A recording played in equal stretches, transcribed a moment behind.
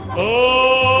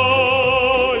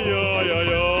Oh, yeah, yeah,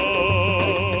 yeah.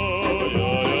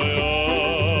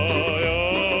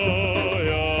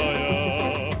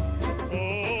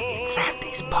 It's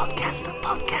Andy's podcast, a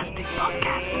podcasting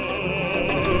podcast.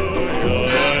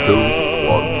 2,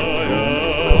 1,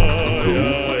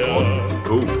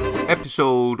 2, 1, 2.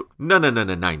 Episode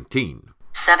 19.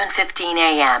 7:15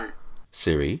 a.m.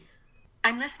 Siri,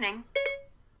 I'm listening.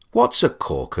 what's a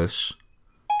caucus?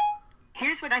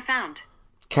 Here's what I found.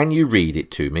 Can you read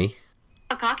it to me?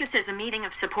 A caucus is a meeting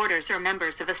of supporters or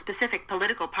members of a specific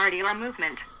political party or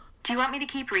movement. Do you want me to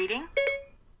keep reading?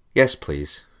 Yes,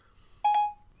 please.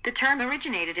 The term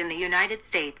originated in the United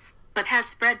States, but has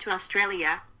spread to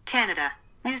Australia, Canada,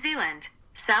 New Zealand,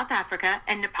 South Africa,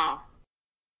 and Nepal.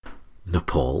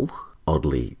 Nepal?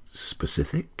 Oddly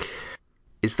specific.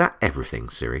 Is that everything,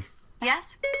 Siri?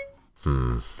 Yes?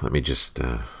 Let me just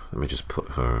put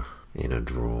her in a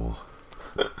drawer.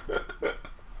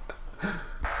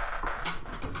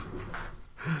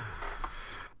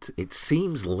 It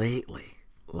seems lately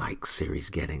like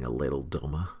Siri's getting a little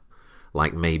dumber.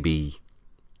 Like maybe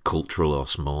cultural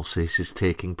osmosis is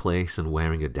taking place and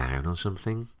wearing her down or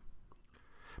something.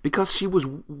 Because she was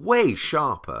way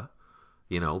sharper,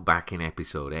 back in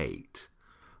episode 8,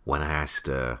 when I asked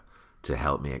her to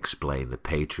help me explain the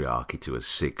patriarchy to a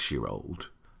 6-year-old.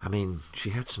 I mean,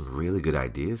 she had some really good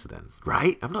ideas then,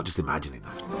 right? I'm not just imagining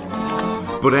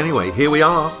that. But anyway, here we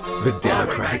are. The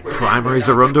Democratic primaries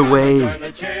are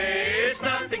underway.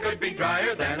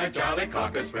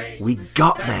 We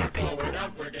got there, people.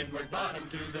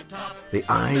 The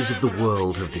eyes of the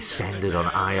world have descended on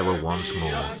Iowa once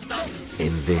more.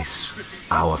 In this,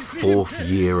 our 4th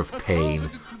year of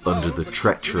pain under the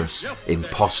treacherous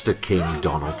imposter king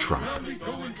Donald Trump.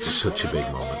 It's such a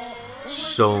big moment.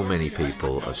 So many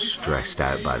people are stressed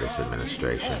out by this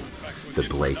administration. The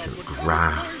blatant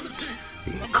graft,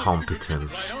 the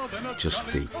incompetence,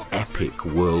 just the epic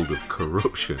world of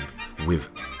corruption with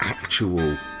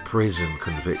actual prison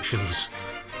convictions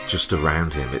just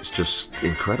around him. It's just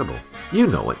incredible. You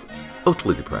know it.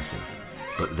 Utterly depressing.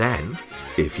 But then,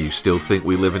 if you still think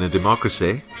we live in a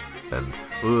democracy, and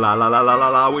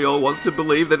we all want to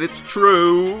believe that it's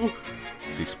true,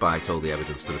 despite all the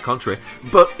evidence to the contrary.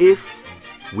 But if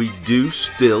we do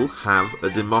still have a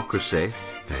democracy,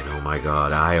 then oh my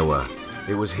God, Iowa.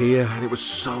 It was here and it was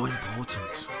so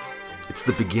important. It's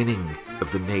the beginning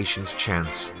of the nation's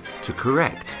chance to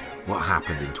correct what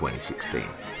happened in 2016.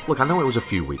 Look, I know it was a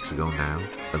few weeks ago now,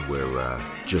 and we're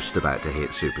just about to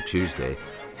hit Super Tuesday,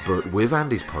 but with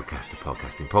Andy's podcast, a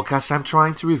podcasting podcast, I'm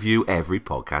trying to review every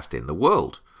podcast in the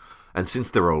world. And since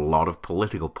there are a lot of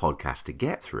political podcasts to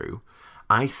get through,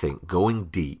 I think going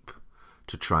deep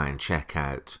to try and check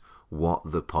out what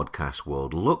the podcast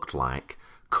world looked like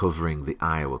covering the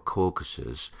Iowa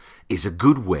caucuses is a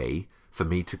good way for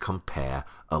me to compare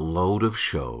a load of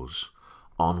shows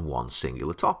on one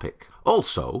singular topic.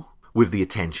 Also, with the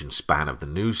attention span of the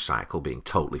news cycle being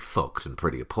totally fucked and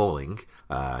pretty appalling,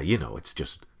 it's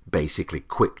just basically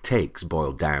quick takes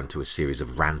boiled down to a series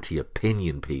of ranty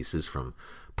opinion pieces from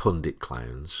pundit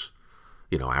clowns,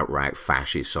 outright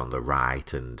fascists on the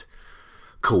right and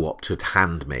co-opted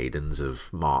handmaidens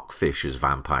of Mark Fisher's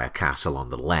Vampire Castle on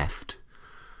the left,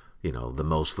 the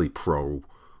mostly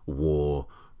pro-war,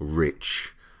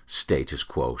 rich, status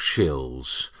quo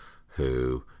shills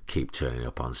who keep turning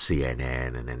up on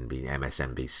CNN and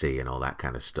MSNBC and all that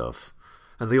kind of stuff.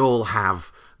 And they all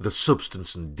have the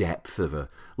substance and depth of a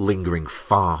lingering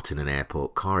fart in an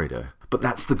airport corridor. But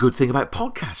that's the good thing about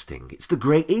podcasting. It's the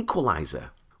great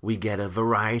equalizer. We get a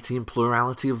variety and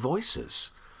plurality of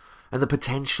voices. And the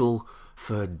potential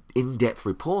for in-depth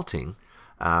reporting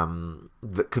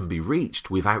that can be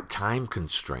reached without time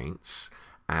constraints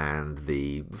and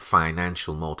the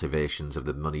financial motivations of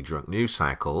the money-drunk news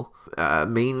cycle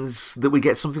means that we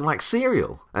get something like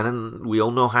Serial. And then we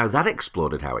all know how that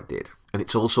exploded, how it did. And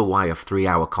it's also why a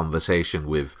 3-hour conversation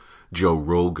with Joe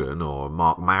Rogan or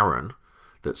Mark Maron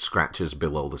that scratches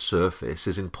below the surface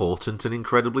is important and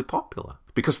incredibly popular.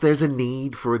 Because there's a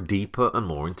need for a deeper and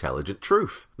more intelligent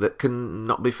truth that can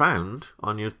not be found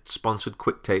on your sponsored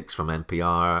quick takes from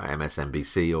NPR,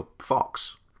 MSNBC or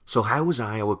Fox. So how was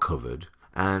Iowa covered?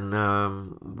 And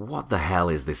what the hell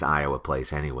is this Iowa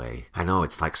place anyway? I know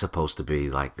it's supposed to be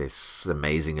like this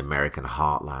amazing American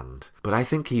heartland, but I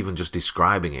think even just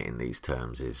describing it in these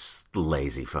terms is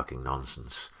lazy fucking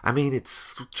nonsense. I mean,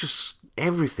 it's just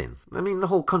everything. I mean, the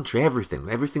whole country, everything.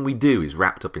 Everything we do is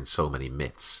wrapped up in so many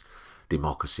myths.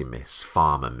 Democracy myths,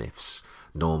 farmer myths,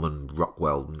 Norman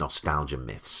Rockwell nostalgia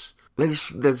myths.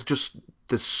 There's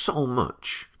so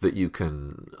much that you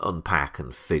can unpack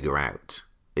and figure out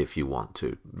if you want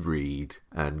to read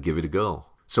and give it a go.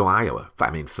 So Iowa,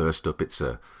 first up, it's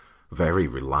a very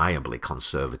reliably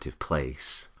conservative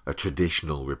place, a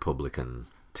traditional Republican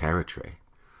territory.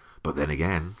 But then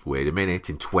again, wait a minute,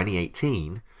 in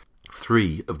 2018,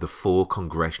 3 of the 4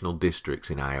 congressional districts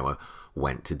in Iowa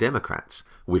went to Democrats,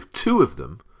 with 2 of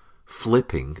them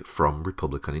flipping from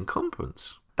Republican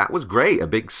incumbents. That was great, a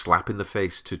big slap in the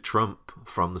face to Trump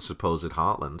from the supposed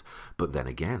heartland. But then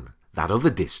again, that other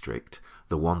district,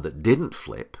 the one that didn't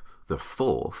flip, the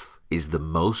 4th, is the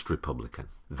most Republican,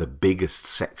 the biggest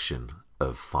section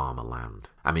of farmer land.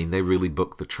 They really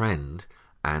bucked the trend,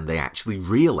 and they actually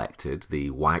re-elected the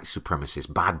white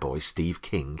supremacist bad boy Steve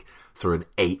King for an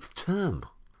 8th term.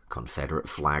 Confederate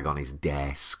flag on his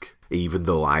desk, even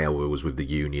though Iowa was with the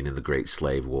Union in the Great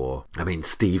Slave War.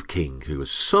 Steve King, who has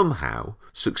somehow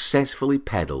successfully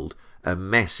peddled a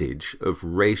message of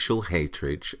racial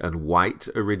hatred and white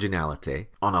originality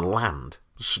on a land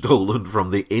stolen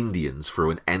from the Indians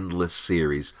through an endless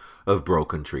series of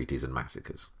broken treaties and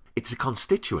massacres. It's a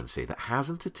constituency that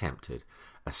hasn't attempted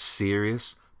a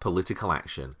serious political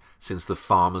action since the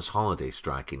farmers' holiday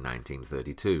strike in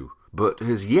 1932, but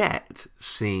has yet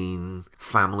seen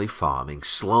family farming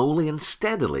slowly and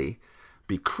steadily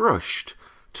be crushed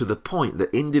to the point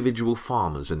that individual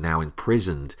farmers are now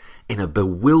imprisoned in a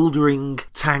bewildering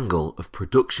tangle of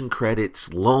production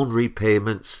credits, loan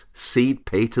repayments, seed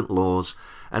patent laws,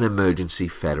 and emergency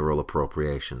federal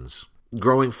appropriations.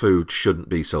 Growing food shouldn't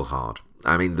be so hard.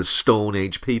 The Stone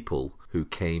Age people who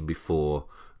came before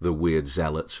the weird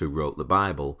zealots who wrote the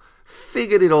Bible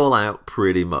figured it all out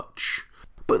pretty much.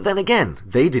 But then again,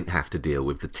 they didn't have to deal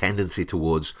with the tendency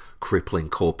towards crippling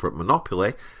corporate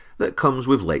monopoly that comes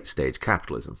with late-stage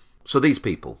capitalism. So these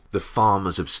people, the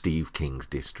farmers of Steve King's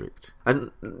district,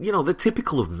 and, they're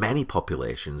typical of many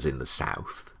populations in the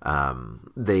South.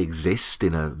 They exist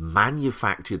in a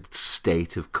manufactured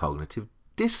state of cognitive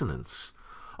dissonance.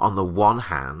 On the one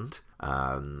hand,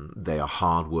 they are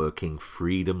hard-working,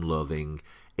 freedom-loving,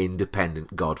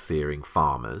 independent, God-fearing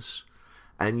farmers,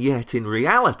 and yet in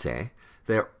reality,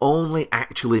 they're only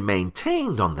actually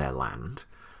maintained on their land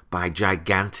by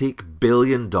gigantic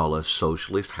billion-dollar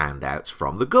socialist handouts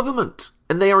from the government.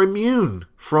 And they are immune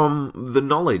from the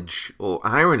knowledge or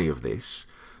irony of this,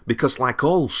 because like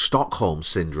all Stockholm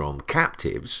Syndrome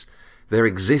captives, their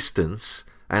existence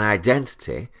and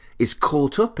identity is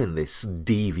caught up in this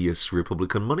devious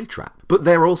Republican money trap. But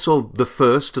they're also the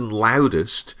first and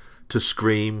loudest to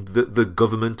scream that the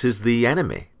government is the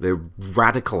enemy. They're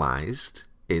radicalized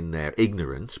in their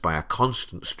ignorance by a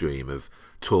constant stream of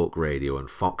talk radio and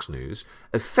Fox News,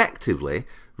 effectively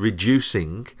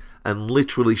reducing and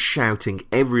literally shouting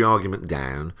every argument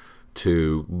down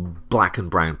to black and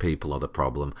brown people are the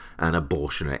problem and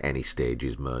abortion at any stage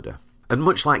is murder. And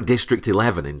much like District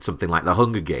 11 in something like the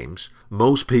Hunger Games,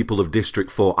 most people of District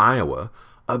 4 Iowa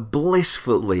are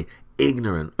blissfully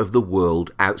ignorant of the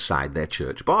world outside their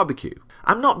church barbecue.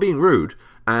 I'm not being rude,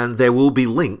 and there will be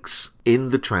links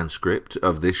in the transcript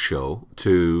of this show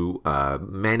to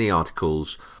many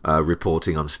articles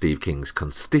reporting on Steve King's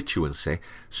constituency,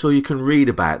 so you can read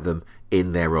about them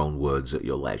in their own words at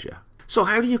your leisure. So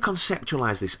how do you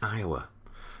conceptualize this Iowa?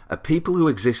 A people who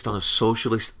exist on a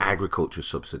socialist agriculture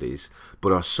subsidies,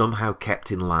 but are somehow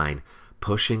kept in line,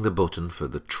 pushing the button for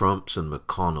the Trumps and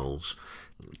McConnells,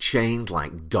 chained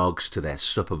like dogs to their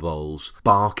supper bowls,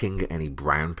 barking at any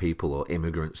brown people or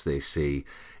immigrants they see,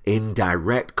 in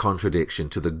direct contradiction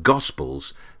to the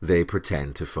gospels they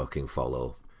pretend to fucking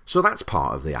follow. So that's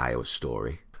part of the Iowa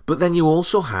story. But then you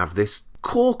also have this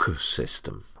caucus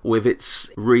system, with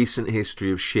its recent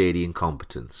history of shady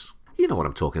incompetence. You know what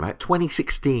I'm talking about.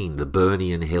 2016, the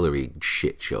Bernie and Hillary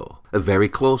shit show. A very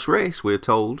close race, we're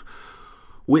told,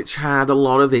 which had a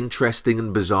lot of interesting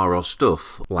and bizarro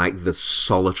stuff, like the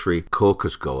solitary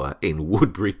caucus goer in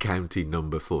Woodbury County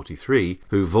number 43,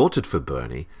 who voted for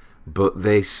Bernie, but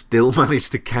they still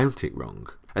managed to count it wrong.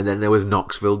 And then there was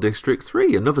Knoxville District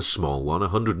 3, another small one,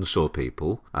 100 and so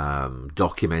people,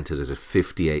 documented as a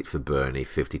 58 for Bernie,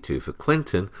 52 for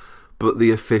Clinton, but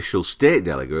the official state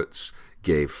delegates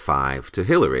gave 5 to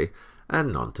Hillary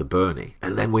and none to Bernie.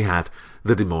 And then we had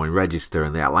the Des Moines Register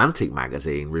and the Atlantic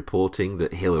magazine reporting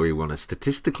that Hillary won a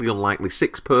statistically unlikely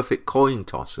 6 perfect coin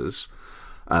tosses,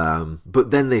 but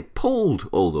then they pulled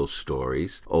all those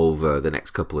stories over the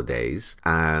next couple of days,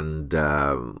 and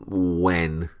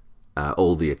when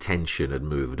all the attention had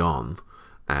moved on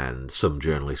and some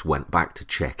journalists went back to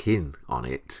check in on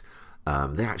it,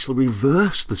 they actually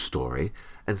reversed the story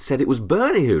and said it was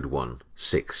Bernie who'd won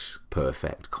 6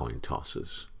 perfect coin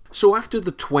tosses. So after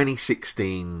the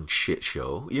 2016 shit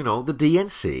show, the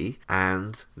DNC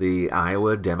and the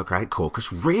Iowa Democratic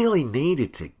Caucus really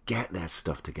needed to get their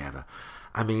stuff together.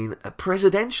 I mean, a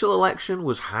presidential election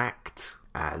was hacked.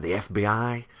 The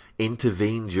FBI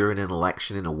intervened during an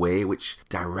election in a way which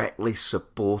directly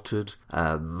supported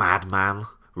a madman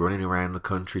running around the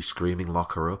country screaming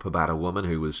 "lock her up" about a woman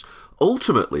who was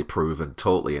ultimately proven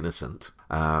totally innocent,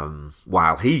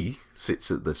 while he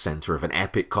sits at the centre of an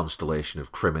epic constellation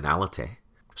of criminality.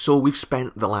 So we've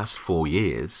spent the last 4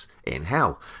 years in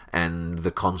hell, and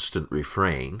the constant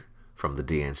refrain from the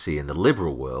DNC in the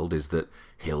liberal world is that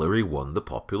Hillary won the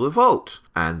popular vote,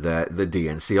 and that the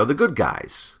DNC are the good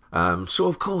guys. So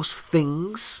of course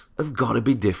things have got to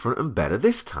be different and better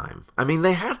this time. I mean,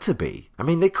 they had to be. I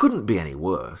mean, they couldn't be any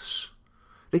worse.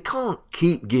 They can't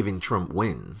keep giving Trump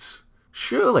wins.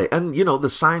 Surely, and the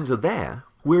signs are there.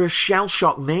 We're a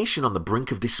shell-shocked nation on the brink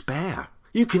of despair.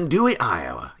 You can do it,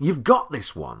 Iowa. You've got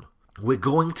this one. We're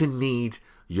going to need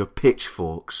your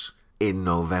pitchforks in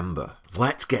November.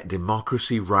 Let's get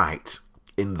democracy right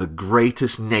in the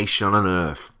greatest nation on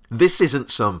earth. This isn't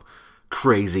some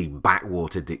crazy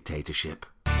backwater dictatorship.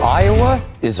 Iowa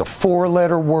is a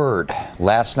four-letter word.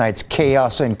 Last night's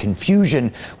chaos and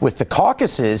confusion with the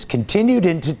caucuses continued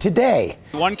into today.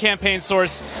 One campaign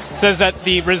source says that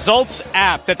the results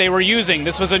app that they were using,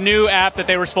 this was a new app that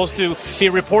they were supposed to be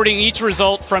reporting each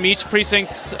result from each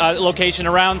precinct location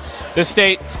around the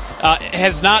state,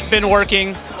 has not been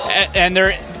working, and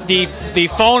the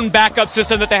phone backup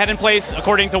system that they had in place,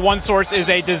 according to one source, is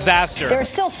a disaster. There are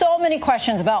still so many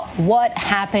questions about what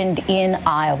happened in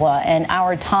Iowa, and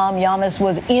our Tom Llamas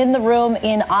was in the room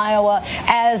in Iowa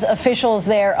as officials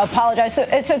there apologized.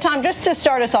 So Tom, just to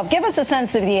start us off, give us a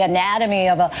sense of the anatomy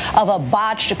of a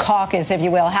botched caucus, if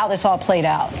you will, how this all played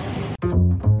out.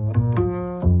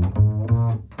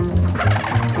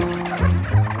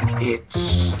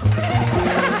 It's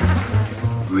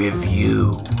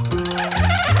review.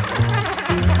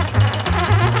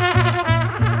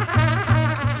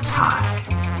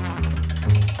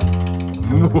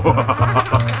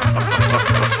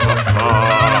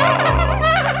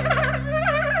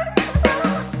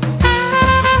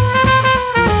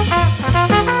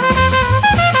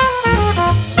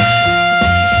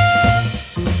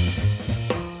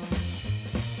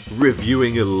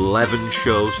 Reviewing 11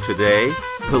 shows today,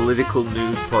 political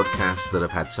news podcasts that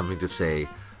have had something to say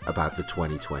about the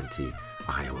 2020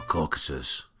 Iowa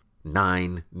caucuses.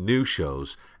 9 new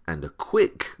shows and a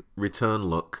quick return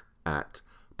look at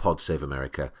Pod Save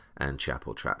America and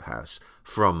Chapel Trap House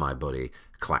from my buddy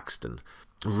Claxton,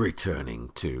 returning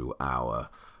to our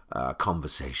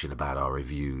conversation about our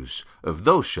reviews of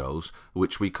those shows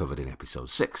which we covered in episode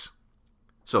 6.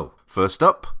 So, first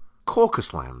up,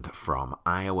 Caucusland from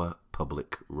Iowa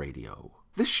Public Radio.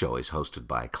 This show is hosted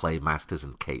by Clay Masters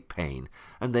and Kate Payne,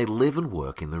 and they live and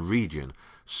work in the region,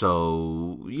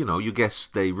 so, you guess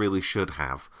they really should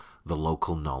have the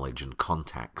local knowledge and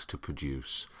contacts to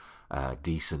produce a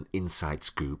decent inside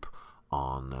scoop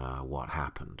on what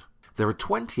happened. There are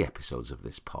 20 episodes of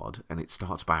this pod, and it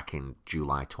starts back in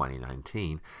July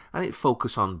 2019, and it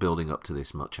focuses on building up to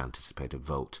this much-anticipated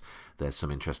vote. There's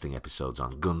some interesting episodes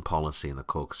on gun policy in the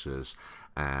caucuses,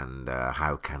 and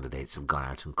how candidates have gone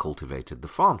out and cultivated the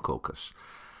farm caucus.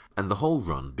 And the whole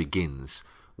run begins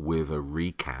with a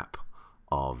recap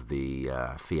of the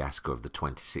fiasco of the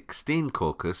 2016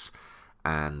 caucus,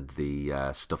 and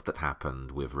the stuff that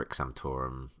happened with Rick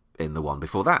Santorum in the one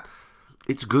before that.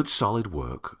 It's good, solid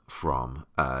work from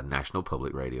a National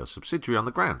Public Radio subsidiary on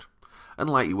the ground. And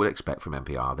like you would expect from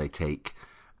NPR, they take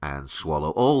and swallow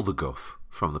all the guff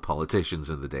from the politicians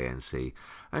in the DNC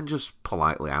and just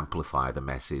politely amplify the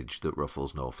message that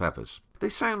ruffles no feathers. They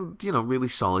sound, really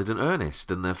solid and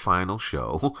earnest, and their final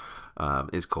show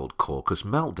is called Caucus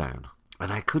Meltdown.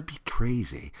 And I could be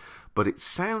crazy, but it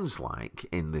sounds like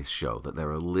in this show that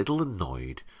they're a little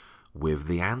annoyed with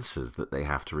the answers that they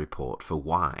have to report for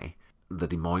why the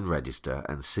Des Moines Register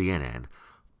and CNN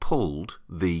pulled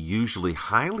the usually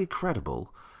highly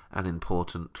credible and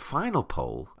important final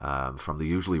poll from the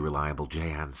usually reliable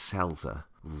J.Ann Selzer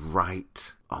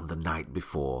right on the night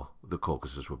before the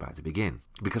caucuses were about to begin.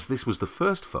 Because this was the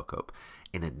first fuck-up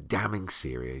in a damning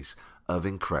series of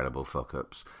incredible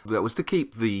fuck-ups that was to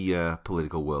keep the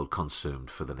political world consumed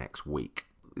for the next week.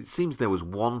 It seems there was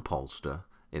one pollster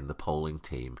in the polling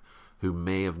team who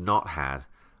may have not had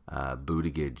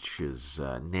Buttigieg's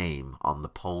name on the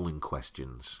polling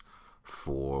questions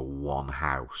for one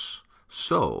house.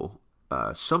 So,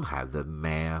 somehow the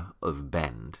mayor of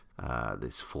Bend,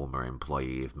 this former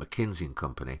employee of McKinsey &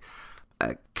 Company,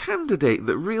 candidate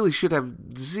that really should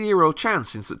have zero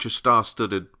chance in such a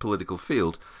star-studded political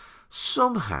field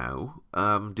somehow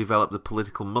developed the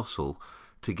political muscle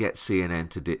to get CNN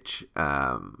to ditch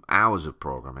hours of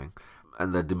programming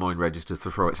and the Des Moines Register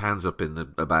to throw its hands up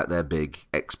about their big,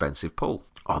 expensive poll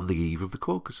on the eve of the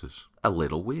caucuses. A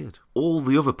little weird. All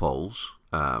the other polls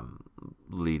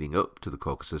leading up to the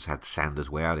caucuses had Sanders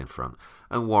way out in front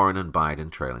and Warren and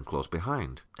Biden trailing close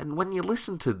behind. And when you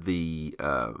listen to the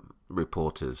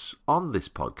reporters on this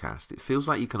podcast, it feels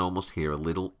like you can almost hear a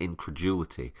little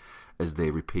incredulity as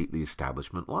they repeat the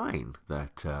establishment line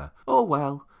that, oh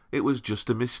well, it was just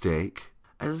a mistake,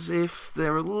 as if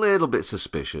they're a little bit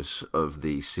suspicious of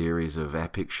the series of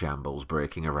epic shambles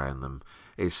breaking around them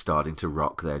is starting to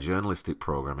rock their journalistic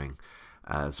programming,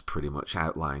 as pretty much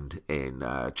outlined in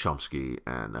Chomsky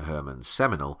and Herman's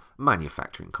seminal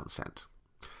Manufacturing Consent.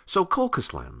 So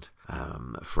Caucusland,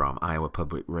 from Iowa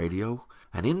Public Radio,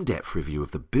 an in-depth review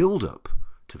of the build-up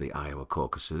to the Iowa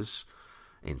caucuses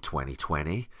in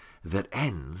 2020 that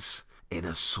ends in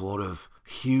a sort of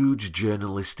huge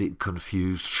journalistic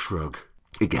confused shrug.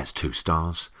 It gets 2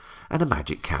 stars and a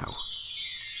magic cow.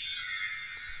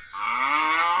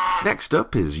 Next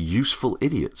up is Useful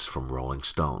Idiots from Rolling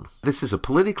Stone. This is a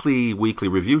politically weekly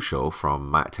review show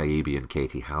from Matt Taibbi and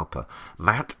Katie Halper.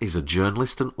 Matt is a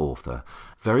journalist and author,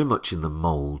 very much in the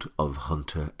mould of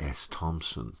Hunter S.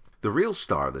 Thompson. The real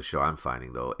star of the show, I'm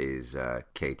finding, though, is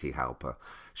Katie Halper.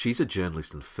 She's a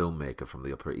journalist and filmmaker from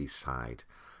the Upper East Side.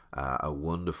 A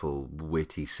wonderful,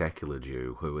 witty, secular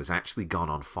Jew who has actually gone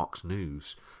on Fox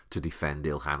News to defend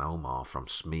Ilhan Omar from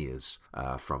smears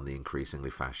from the increasingly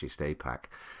fascist AIPAC.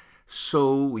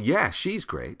 So, yeah, she's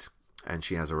great, and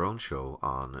she has her own show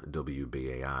on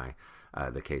WBAI,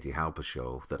 the Katie Halper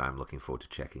Show, that I'm looking forward to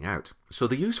checking out. So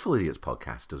the Useful Idiots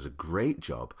podcast does a great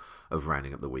job of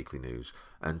rounding up the weekly news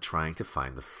and trying to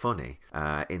find the funny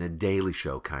in a Daily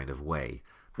Show kind of way,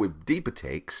 with deeper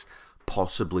takes,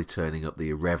 possibly turning up the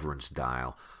irreverence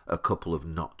dial a couple of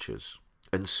notches,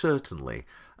 and certainly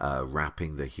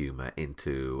wrapping the humour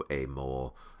into a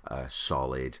more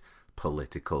solid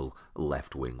political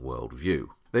left-wing worldview.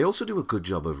 They also do a good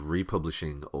job of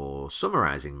republishing or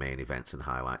summarising main events and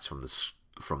highlights from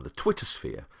the Twitter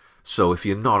sphere. So if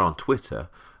you're not on Twitter,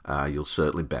 you'll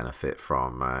certainly benefit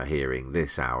from hearing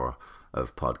this hour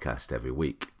of podcast every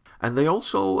week. And they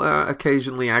also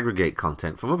occasionally aggregate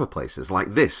content from other places,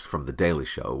 like this from The Daily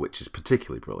Show, which is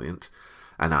particularly brilliant,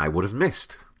 and I would have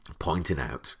missed, pointing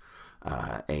out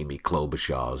Amy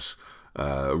Klobuchar's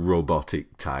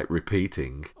robotic type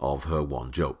repeating of her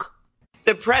one joke.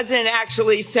 The president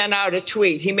actually sent out a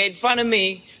tweet. He made fun of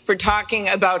me for talking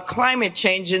about climate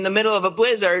change in the middle of a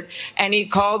blizzard, and he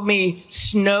called me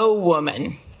Snow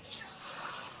Woman.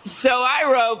 So I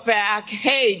wrote back,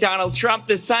 hey, Donald Trump,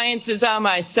 the science is on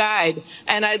my side,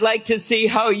 and I'd like to see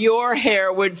how your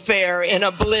hair would fare in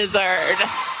a blizzard.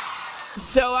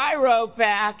 So I wrote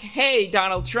back, hey,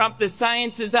 Donald Trump, the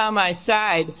science is on my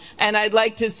side, and I'd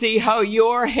like to see how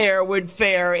your hair would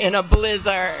fare in a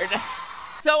blizzard.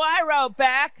 So I wrote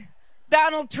back,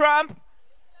 Donald Trump,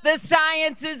 the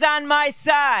science is on my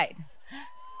side,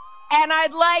 and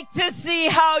I'd like to see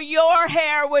how your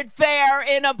hair would fare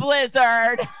in a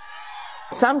blizzard.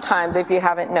 Sometimes, if you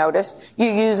haven't noticed, you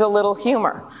use a little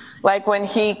humor. Like when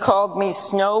he called me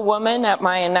Snow Woman at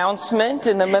my announcement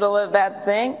in the middle of that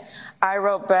thing, I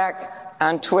wrote back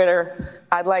on Twitter,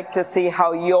 I'd like to see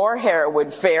how your hair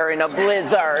would fare in a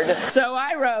blizzard. So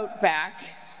I wrote back,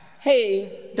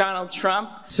 hey, Donald Trump.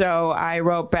 So I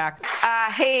wrote back,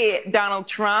 hey, Donald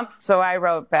Trump. So I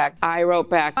wrote back.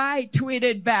 I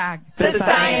tweeted back. The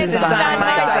science is on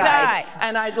my side.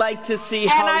 And I'd like to see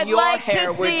how your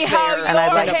hair would fare. And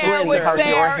I'd like to see how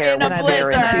your hair would fare in a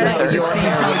blizzard.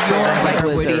 I'd like to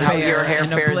see how your hair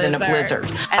fares in a blizzard.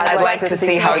 And I'd like to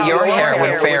see how your hair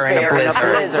would fare in a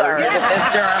blizzard.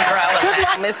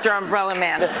 Mr. Umbrella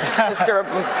Man.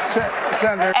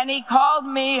 Senator. And he called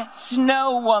me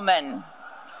Snow Woman.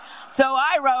 So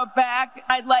I wrote back,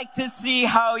 I'd like to see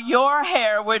how your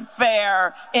hair would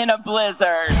fare in a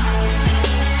blizzard.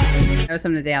 That was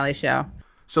from The Daily Show.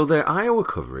 So their Iowa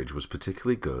coverage was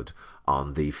particularly good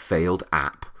on the failed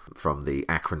app from the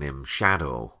acronym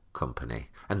Shadow Company.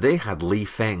 And they had Lee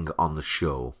Feng on the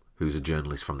show, who's a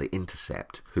journalist from The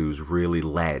Intercept, who's really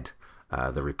led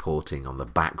the reporting on the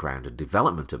background and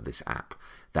development of this app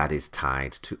that is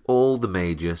tied to all the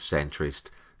major centrist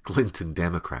Clinton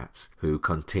Democrats who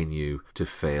continue to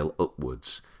fail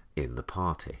upwards in the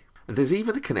party. And there's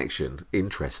even a connection,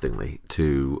 interestingly,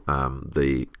 to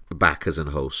the backers and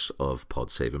hosts of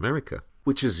Pod Save America.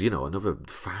 Which is, another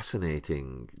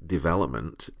fascinating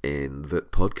development in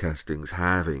that podcasting's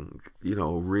having,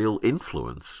 real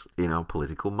influence in our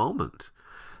political moment.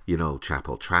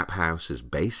 Chapel Trap House is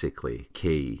basically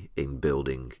key in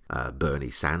building Bernie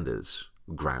Sanders'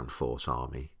 ground force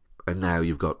army. And now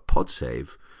you've got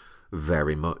PodSave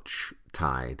very much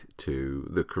tied to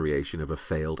the creation of a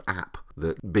failed app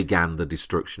that began the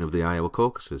destruction of the Iowa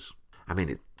caucuses. I mean,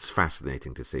 it's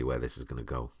fascinating to see where this is going to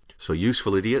go. So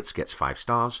Useful Idiots gets 5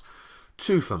 stars,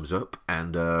 2 thumbs up,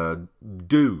 and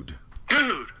Dude.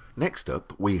 Next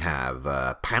up, we have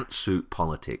Pantsuit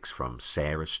Politics from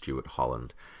Sarah Stewart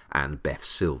Holland and Beth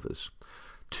Silvers,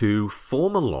 2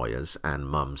 former lawyers and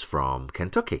mums from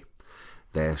Kentucky.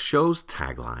 Their show's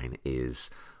tagline is,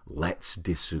 "Let's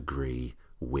disagree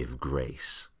with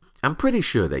grace." I'm pretty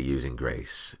sure they're using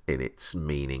grace in its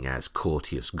meaning as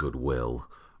courteous goodwill,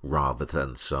 rather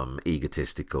than some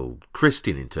egotistical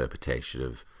Christian interpretation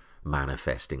of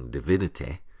manifesting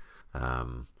divinity.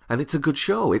 And it's a good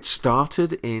show. It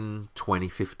started in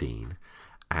 2015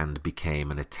 and became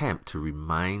an attempt to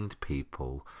remind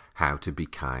people how to be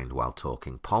kind while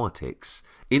talking politics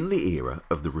in the era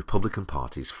of the Republican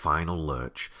Party's final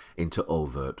lurch into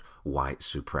overt white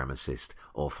supremacist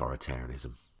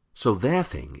authoritarianism. So their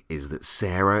thing is that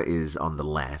Sarah is on the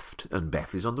left and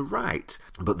Beth is on the right,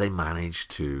 but they manage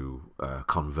to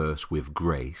converse with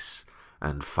grace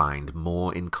and find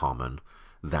more in common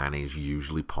than is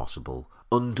usually possible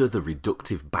under the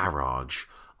reductive barrage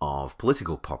of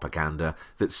political propaganda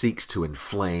that seeks to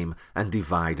inflame and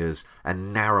divide us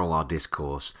and narrow our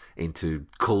discourse into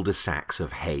cul-de-sacs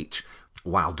of hate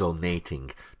while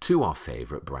donating to our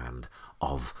favourite brand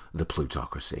of the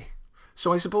plutocracy.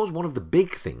 So I suppose one of the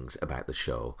big things about the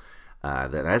show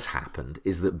that has happened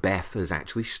is that Beth has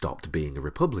actually stopped being a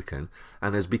Republican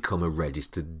and has become a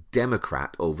registered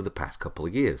Democrat over the past couple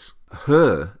of years.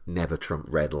 Her Never Trump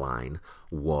red line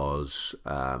was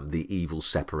the evil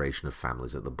separation of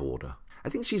families at the border. I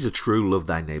think she's a true love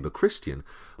thy neighbour Christian,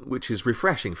 which is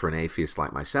refreshing for an atheist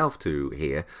like myself to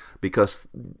hear because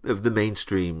of the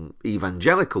mainstream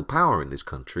evangelical power in this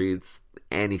country. It's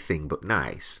anything but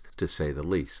nice, to say the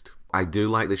least. I do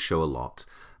like this show a lot,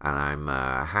 and I'm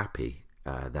happy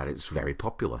that it's very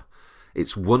popular.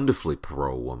 It's wonderfully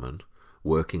pro-woman,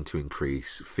 working to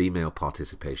increase female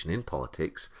participation in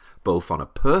politics, both on a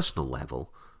personal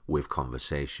level with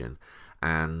conversation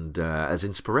and as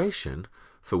inspiration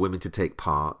for women to take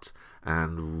part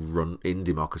and run in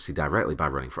democracy directly by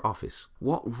running for office.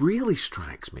 What really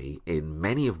strikes me in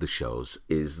many of the shows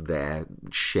is their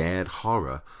shared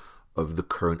horror of the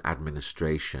current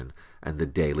administration and the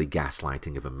daily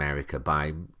gaslighting of America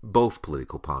by both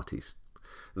political parties.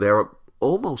 They're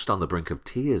almost on the brink of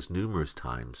tears numerous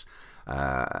times,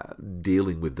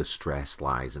 dealing with the stress,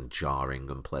 lies, and jarring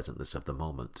unpleasantness of the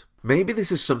moment. Maybe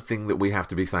this is something that we have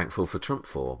to be thankful for Trump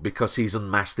for, because he's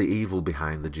unmasked the evil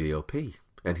behind the GOP,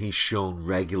 and he's shown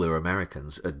regular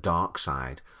Americans a dark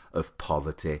side of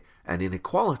poverty and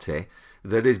inequality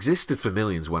that existed for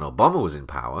millions when Obama was in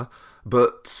power,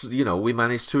 but, we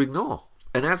managed to ignore.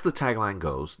 And as the tagline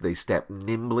goes, they step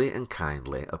nimbly and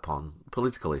kindly upon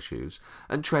political issues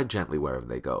and tread gently wherever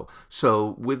they go.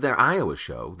 So with their Iowa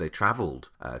show, they travelled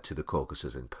to the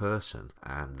caucuses in person,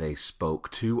 and they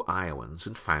spoke to Iowans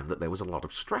and found that there was a lot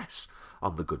of stress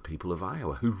on the good people of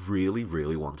Iowa who really,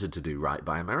 really wanted to do right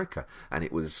by America. And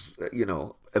it was,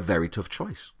 a very tough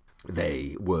choice.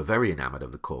 They were very enamoured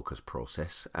of the caucus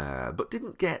process, but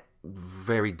didn't get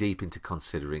very deep into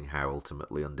considering how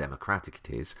ultimately undemocratic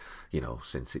it is,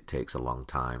 since it takes a long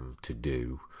time to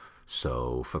do.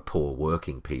 So for poor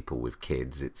working people with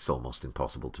kids, it's almost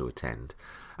impossible to attend.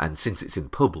 And since it's in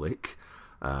public,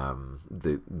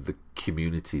 the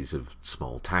communities of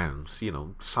small towns,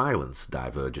 silence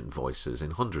divergent voices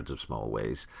in hundreds of small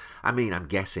ways. I mean, I'm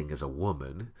guessing as a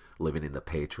woman living in the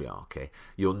patriarchy,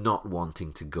 you're not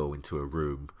wanting to go into a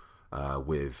room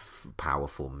with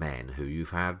powerful men who you've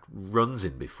had runs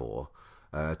in before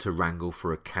to wrangle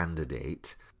for a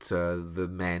candidate the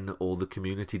men or the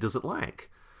community doesn't like.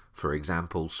 For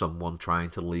example, someone trying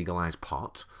to legalise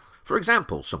pot.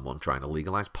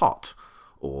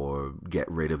 Or get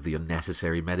rid of the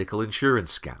unnecessary medical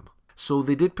insurance scam. So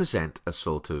they did present a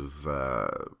sort of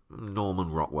Norman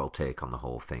Rockwell take on the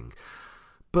whole thing.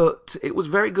 But it was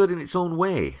very good in its own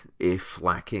way, if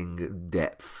lacking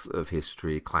depth of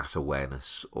history, class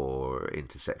awareness, or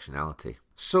intersectionality.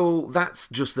 So that's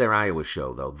just their Iowa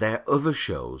show, though. Their other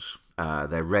shows,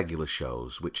 their regular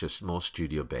shows, which are more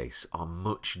studio-based, are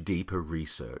much deeper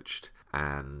researched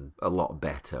and a lot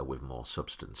better with more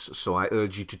substance. So I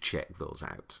urge you to check those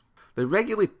out. They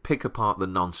regularly pick apart the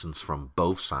nonsense from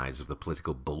both sides of the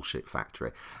political bullshit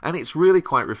factory, and it's really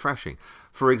quite refreshing.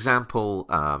 For example,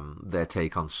 their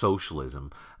take on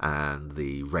socialism and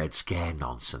the Red Scare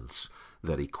nonsense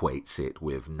that equates it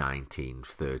with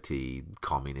 1930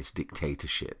 communist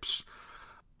dictatorships.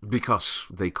 Because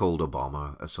they called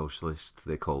Obama a socialist,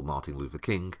 they called Martin Luther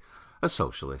King a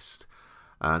socialist,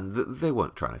 and they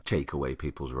weren't trying to take away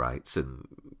people's rights and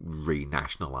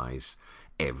renationalize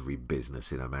every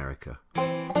business in America.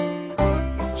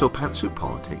 So Pantsuit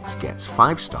Politics gets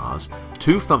 5 stars,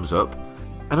 2 thumbs up,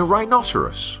 and a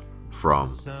rhinoceros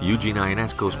from Eugene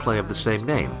Ionesco's play of the same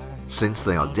name, since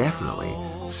they are definitely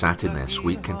sat in their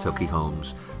sweet Kentucky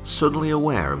homes, suddenly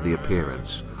aware of the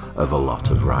appearance of a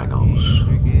lot of rhinos.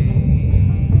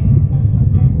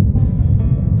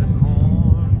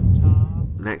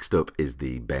 Next up is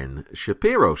the Ben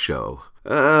Shapiro Show.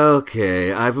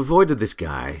 Okay, I've avoided this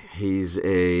guy. He's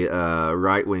a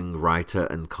right-wing writer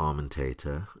and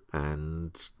commentator,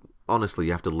 and honestly,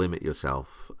 you have to limit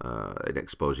yourself in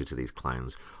exposure to these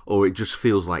clowns, or it just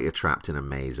feels like you're trapped in a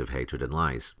maze of hatred and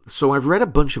lies. So I've read a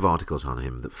bunch of articles on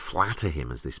him that flatter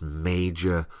him as this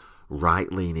major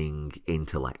right-leaning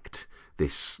intellect,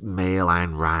 this male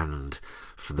Ayn Rand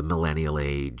for the millennial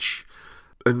age.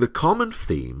 And the common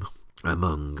theme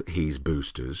among his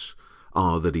boosters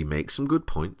are that he makes some good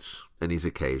points and he's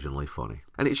occasionally funny.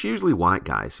 And it's usually white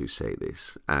guys who say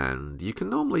this, and you can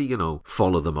normally,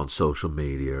 follow them on social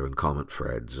media and comment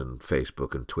threads and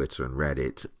Facebook and Twitter and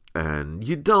Reddit, and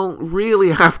you don't really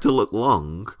have to look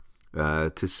long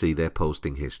to see their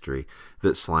posting history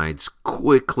that slides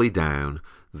quickly down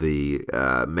the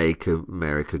Make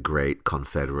America Great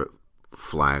Confederate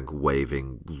flag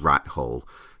waving rat hole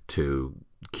to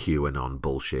QAnon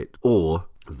bullshit, or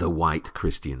the white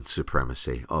Christian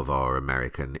supremacy of our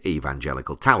American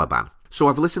evangelical Taliban. So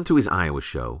I've listened to his Iowa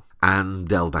show and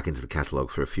delved back into the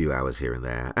catalogue for a few hours here and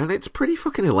there, and it's pretty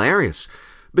fucking hilarious,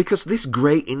 because this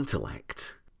great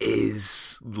intellect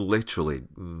is literally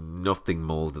nothing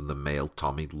more than the male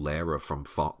Tommy Lehrer from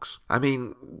Fox. I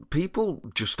mean,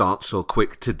 people just aren't so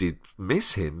quick to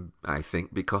dismiss him, I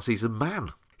think, because he's a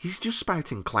man. He's just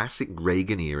spouting classic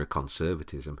Reagan-era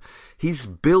conservatism. He's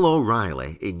Bill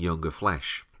O'Reilly in younger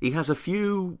flesh. He has a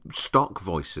few stock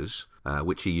voices,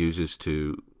 which he uses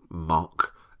to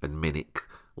mock and mimic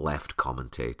left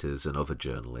commentators and other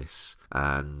journalists.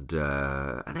 And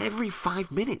every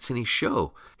 5 minutes in his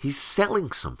show, he's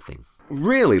selling something.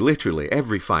 Really, literally,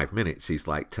 every 5 minutes, he's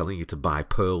like telling you to buy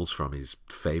pearls from his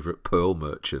favourite pearl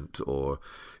merchant, or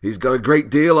he's got a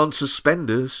great deal on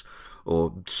suspenders,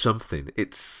 or something.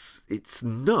 It's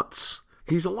nuts.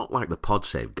 He's a lot like the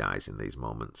PodSave guys in these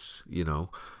moments,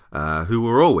 who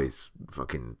were always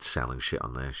fucking selling shit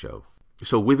on their show.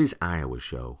 So with his Iowa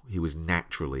show, he was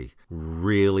naturally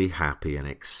really happy and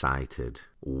excited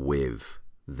with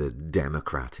the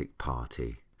Democratic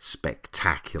Party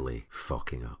spectacularly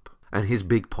fucking up. And his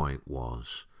big point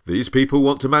was, these people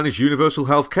want to manage universal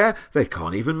health care, they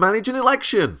can't even manage an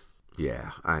election.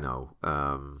 Yeah, I know.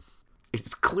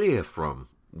 It's clear from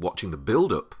watching the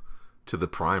build-up to the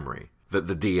primary that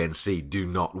the DNC do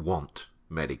not want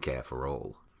Medicare for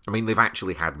all. I mean, they've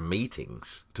actually had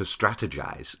meetings to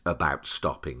strategize about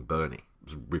stopping Bernie. It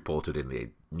was reported in the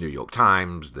New York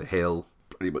Times, The Hill,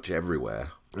 pretty much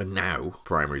everywhere. And now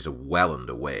primaries are well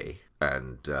underway,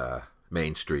 and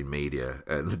mainstream media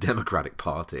and the Democratic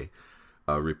Party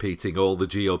are repeating all the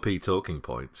GOP talking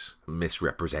points,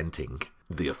 misrepresenting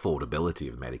the affordability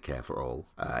of Medicare for all,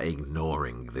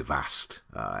 ignoring the vast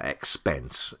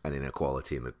expense and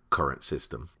inequality in the current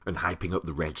system, and hyping up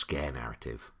the Red Scare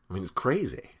narrative. I mean, it's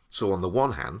crazy. So on the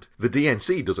one hand, the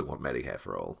DNC doesn't want Medicare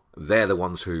for all. They're the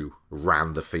ones who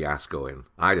ran the fiasco in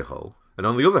Idaho. And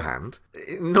on the other hand,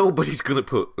 nobody's going to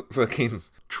put fucking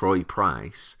Troy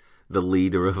Price, the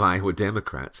leader of Iowa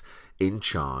Democrats, in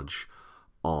charge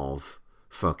of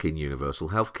fucking universal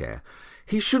healthcare.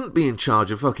 He shouldn't be in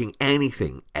charge of fucking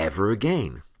anything ever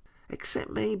again. Except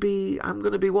maybe I'm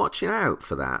going to be watching out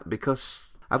for that,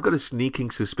 because I've got a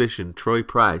sneaking suspicion Troy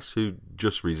Price, who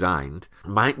just resigned,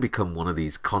 might become one of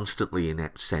these constantly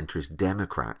inept centrist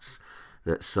Democrats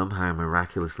that somehow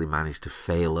miraculously managed to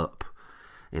fail up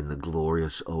in the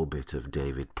glorious orbit of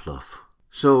David Plouffe.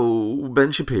 So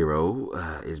Ben Shapiro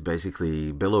is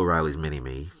basically Bill O'Reilly's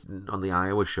mini-me. On the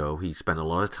Iowa show, he spent a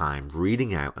lot of time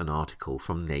reading out an article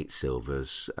from Nate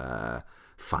Silver's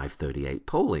 538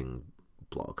 polling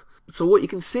blog. So what you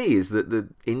can see is that the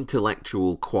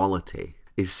intellectual quality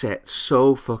is set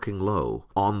so fucking low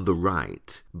on the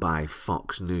right by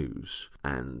Fox News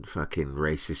and fucking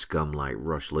racist scum like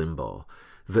Rush Limbaugh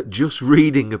that just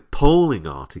reading a polling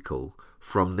article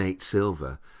from Nate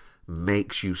Silver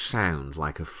makes you sound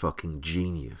like a fucking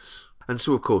genius. And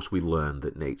so, of course, we learned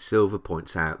that Nate Silver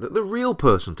points out that the real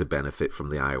person to benefit from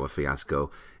the Iowa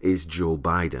fiasco is Joe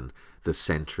Biden, the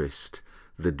centrist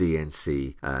the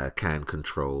DNC can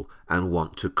control and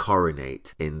want to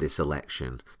coronate in this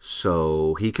election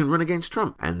so he can run against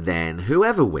Trump. And then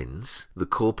whoever wins, the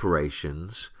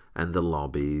corporations and the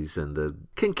lobbies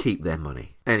can keep their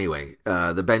money. Anyway,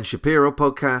 the Ben Shapiro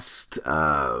podcast,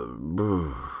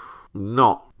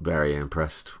 not very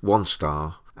impressed. 1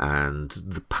 star. And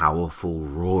the powerful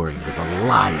roaring of a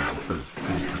lion of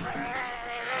intellect.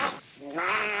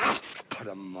 Put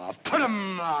 'em up, put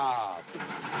 'em up.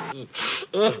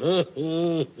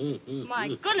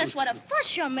 My goodness, what a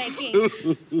fuss you're making.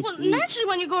 Well, naturally,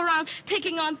 when you go around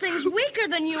picking on things weaker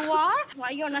than you are,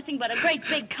 why, you're nothing but a great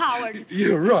big coward.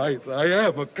 You're right, I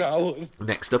am a coward.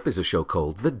 Next up is a show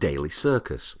called The Daily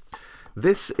Circus.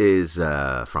 This is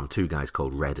from 2 guys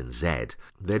called Red and Zed.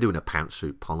 They're doing a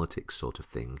pantsuit politics sort of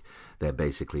thing. They're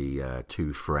basically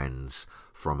 2 friends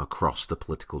from across the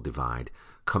political divide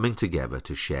coming together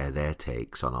to share their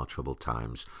takes on our troubled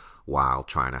times while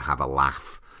trying to have a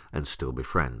laugh and still be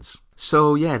friends.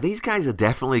 So yeah, these guys are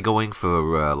definitely going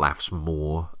for laughs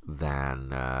more than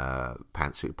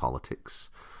pantsuit politics.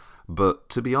 But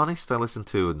to be honest, I listened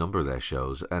to a number of their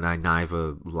shows and I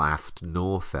neither laughed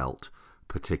nor felt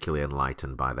particularly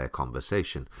enlightened by their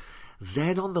conversation.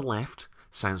 Zed on the left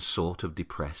sounds sort of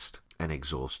depressed and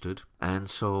exhausted, and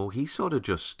so he sort of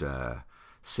just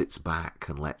sits back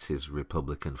and lets his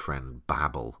Republican friend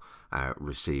babble out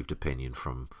received opinion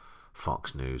from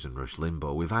Fox News and Rush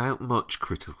Limbaugh without much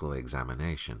critical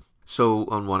examination. So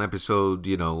on one episode,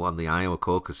 on the Iowa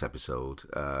caucus episode,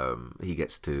 he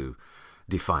gets to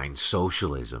define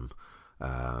socialism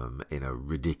in a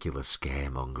ridiculous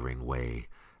scaremongering way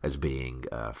as being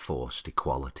forced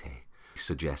equality,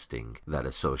 suggesting that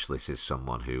a socialist is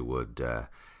someone who would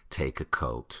take a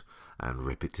coat and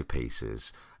rip it to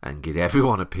pieces and give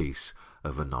everyone a piece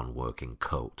of a non-working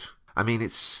coat. I mean,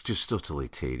 it's just utterly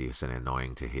tedious and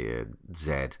annoying to hear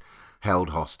Zed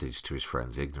held hostage to his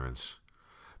friend's ignorance.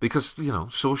 Because,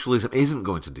 socialism isn't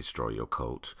going to destroy your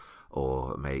coat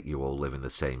or make you all live in the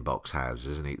same box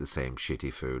houses and eat the same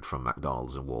shitty food from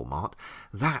McDonald's and Walmart.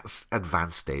 That's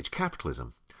advanced stage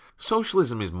capitalism.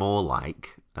 Socialism is more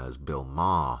like, as Bill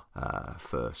Maher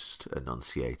first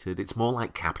enunciated, it's more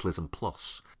like capitalism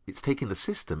plus. It's taking the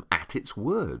system at its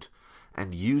word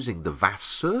and using the vast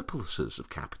surpluses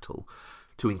of capital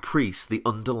to increase the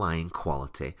underlying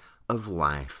quality of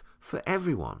life for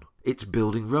everyone. It's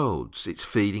building roads, it's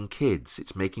feeding kids,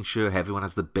 it's making sure everyone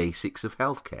has the basics of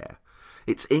healthcare.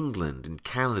 It's England and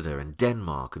Canada and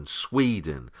Denmark and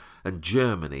Sweden and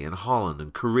Germany and Holland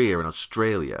and Korea and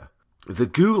Australia. The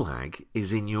gulag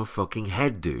is in your fucking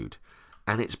head, dude.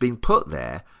 And it's been put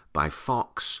there by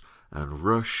Fox and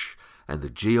Rush and the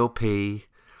GOP.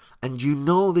 And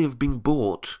they've been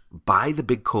bought by the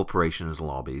big corporations'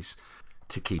 lobbies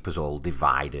to keep us all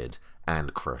divided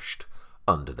and crushed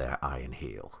under their iron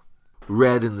heel.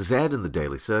 Red and Zed and the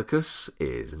Daily Circus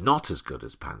is not as good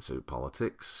as Pantsuit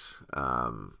Politics.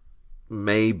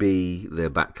 Maybe their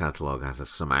back catalogue has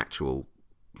some actual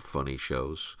funny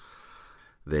shows.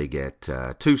 They get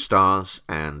 2 stars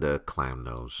and a clown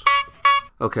nose.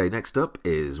 Okay, next up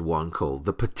is one called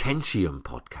The Potentium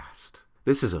Podcast.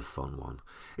 This is a fun one.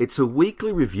 It's a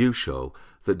weekly review show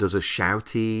that does a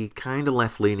shouty, kind of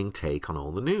left-leaning take on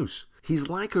all the news. He's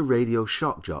like a radio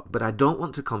shock jock, but I don't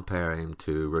want to compare him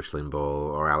to Rush Limbaugh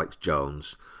or Alex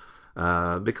Jones,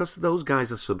 because those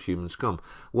guys are subhuman scum.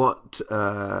 What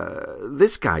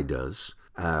this guy does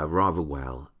rather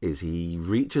well is he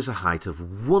reaches a height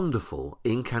of wonderful,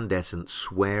 incandescent,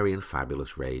 sweary and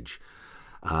fabulous rage,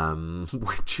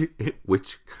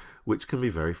 which can be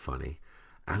very funny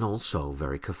and also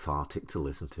very cathartic to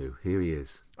listen to. Here he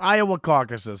is. Iowa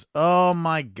caucuses. Oh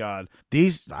my God.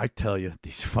 I tell you,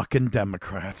 these fucking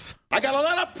Democrats. I got a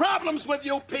lot of problems with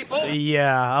you people.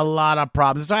 Yeah, a lot of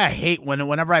problems. That's why I hate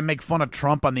whenever I make fun of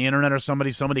Trump on the internet or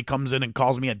somebody comes in and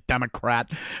calls me a Democrat.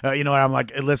 I'm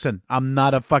like, hey, listen, I'm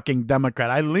not a fucking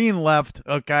Democrat. I lean left,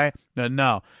 okay?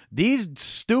 No. These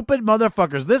stupid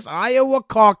motherfuckers, this Iowa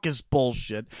caucus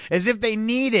bullshit, as if they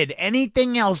needed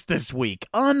anything else this week.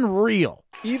 Unreal.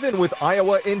 Even with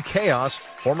Iowa in chaos,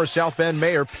 former South Bend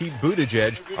Mayor Pete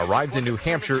Buttigieg arrived in New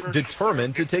Hampshire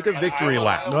determined to take a victory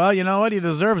lap. Well, you know what? He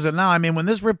deserves it now. I mean, when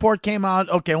this report came out,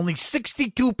 okay, only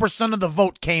 62% of the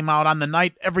vote came out on the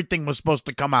night everything was supposed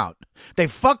to come out. They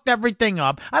fucked everything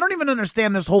up. I don't even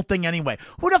understand this whole thing anyway.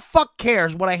 Who the fuck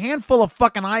cares what a handful of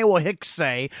fucking Iowa hicks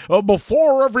say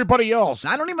before everybody else?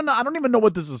 I don't even know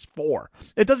what this is for.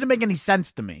 It doesn't make any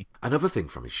sense to me. Another thing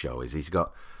from his show is he's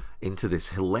got into this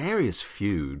hilarious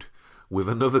feud with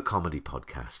another comedy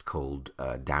podcast called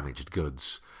Damaged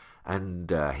Goods. And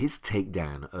his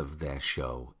takedown of their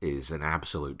show is an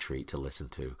absolute treat to listen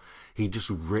to. He just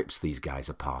rips these guys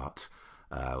apart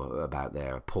about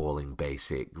their appalling,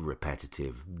 basic,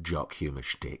 repetitive jock humor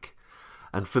shtick.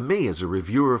 And for me, as a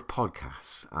reviewer of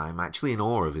podcasts, I'm actually in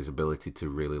awe of his ability to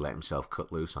really let himself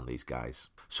cut loose on these guys.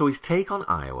 So his take on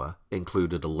Iowa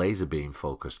included a laser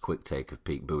beam-focused quick take of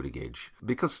Pete Buttigieg,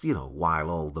 because, you know, while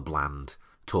all the bland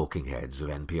talking heads of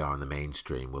NPR and the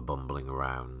mainstream were bumbling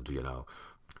around, you know,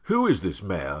 who is this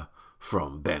mayor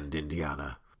from Bend,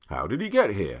 Indiana? How did he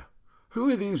get here? Who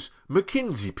are these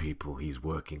McKinsey people he's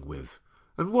working with?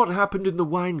 And what happened in the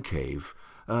wine cave?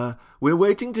 We're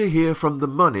waiting to hear from the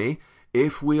money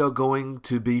if we are going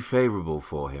to be favourable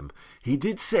for him. He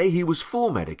did say he was for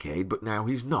Medicaid, but now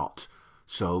he's not.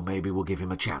 So maybe we'll give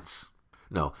him a chance.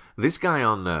 No, this guy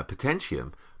on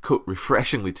Potentium cut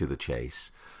refreshingly to the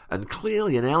chase and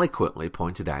clearly and eloquently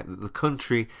pointed out that the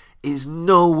country is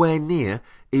nowhere near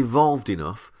evolved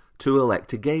enough to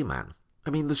elect a gay man. I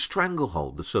mean, the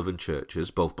stranglehold the Southern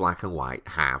churches, both black and white,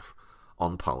 have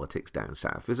on politics down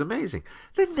south is amazing.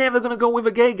 They're never going to go with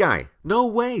a gay guy. No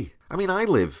way. I mean, I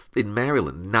live in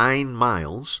Maryland, 9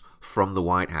 miles from the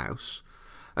White House,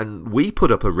 and we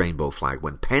put up a rainbow flag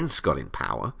when Pence got in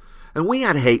power, and we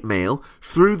had hate mail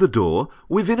through the door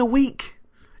within a week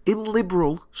in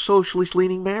liberal,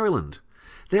 socialist-leaning Maryland.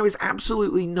 There is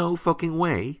absolutely no fucking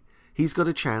way he's got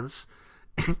a chance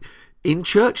in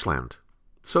Churchland.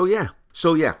 So yeah,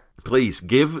 please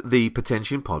give the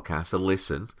Potentium podcast a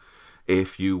listen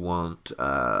if you want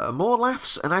more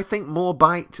laughs and I think more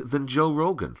bite than Joe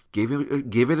Rogan. Give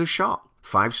it a shot.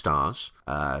 5 stars,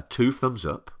 2 thumbs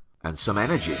up, and some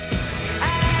energy.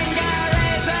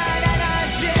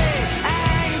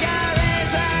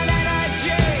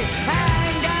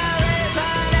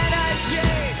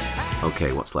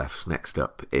 Okay, what's left? Next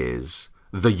up is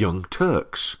The Young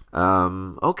Turks.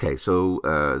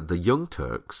 The Young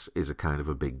Turks is a kind of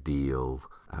a big deal.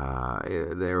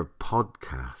 They're a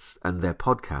podcast, and their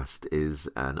podcast is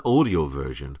an audio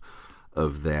version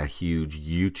of their huge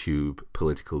YouTube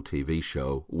political TV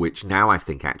show, which now I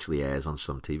think actually airs on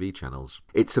some TV channels.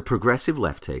 It's a progressive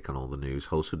left take on all the news,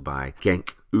 hosted by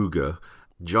Genk Uger,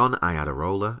 John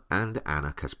Iadarola, and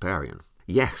Anna Kasparian.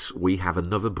 Yes, we have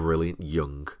another brilliant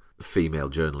young female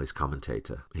journalist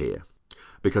commentator here,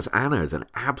 because Anna is an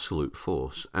absolute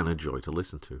force and a joy to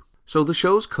listen to. So the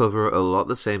shows cover a lot of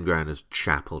the same ground as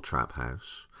Chapel Trap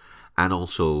House, and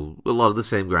also a lot of the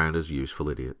same ground as Useful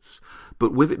Idiots.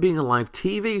 But with it being a live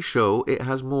TV show, it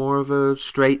has more of a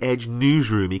straight-edge,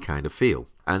 newsroomy kind of feel.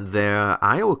 And their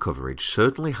Iowa coverage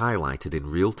certainly highlighted in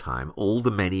real time all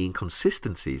the many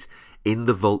inconsistencies in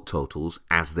the vote totals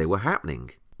as they were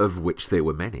happening, of which there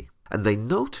were many. And they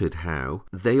noted how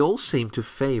they all seem to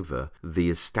favour the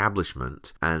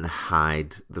establishment and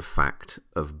hide the fact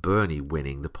of Bernie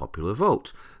winning the popular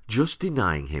vote, just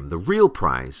denying him the real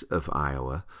prize of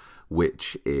Iowa,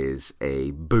 which is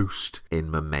a boost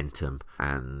in momentum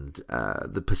and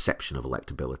the perception of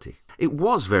electability. It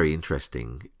was very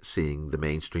interesting seeing the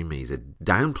mainstream media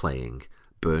downplaying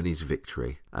Bernie's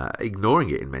victory, ignoring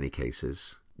it in many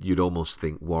cases. You'd almost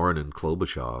think Warren and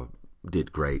Klobuchar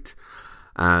did great.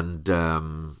 And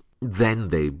then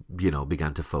they,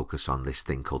 began to focus on this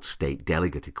thing called state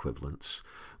delegate equivalence,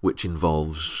 which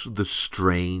involves the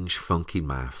strange, funky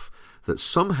math that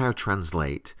somehow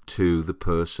translate to the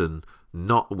person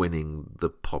not winning the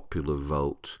popular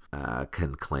vote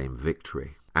can claim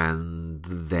victory. And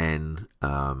then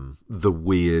the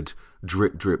weird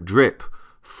drip, drip, drip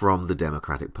from the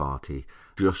Democratic Party,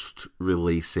 just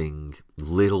releasing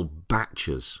little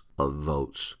batches of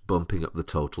votes, bumping up the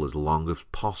total as long as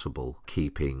possible,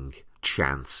 keeping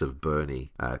chance of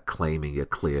Bernie claiming a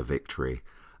clear victory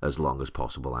as long as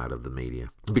possible out of the media.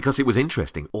 Because it was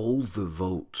interesting, all the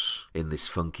votes in this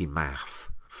funky math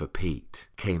for Pete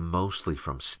came mostly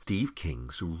from Steve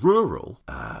King's rural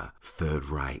Third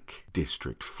Reich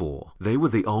District 4. They were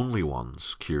the only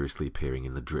ones curiously appearing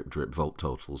in the drip-drip vote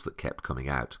totals that kept coming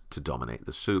out to dominate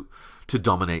the soup, to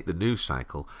dominate the news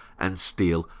cycle, and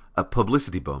steal a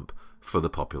publicity bump for the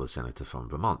popular senator from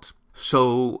Vermont.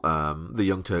 So the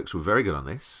Young Turks were very good on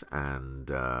this, and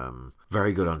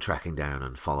very good on tracking down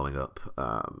and following up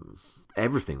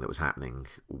everything that was happening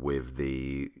with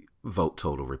the vote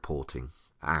total reporting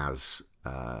as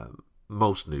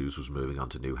most news was moving on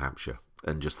to New Hampshire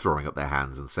and just throwing up their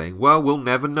hands and saying, well, we'll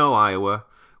never know, Iowa.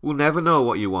 We'll never know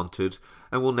what you wanted,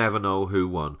 and we'll never know who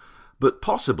won. But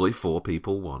possibly 4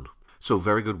 people won. So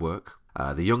very good work.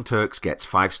 The Young Turks gets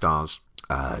 5 stars,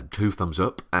 2 thumbs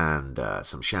up, and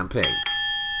some champagne.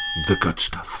 the good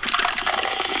stuff.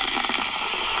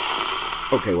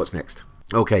 Okay, what's next?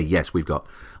 Okay, yes, we've got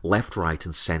Left, Right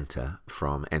and Center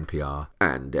from NPR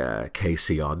and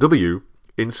KCRW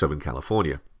in Southern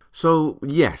California. So,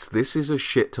 yes, this is a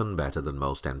shit ton better than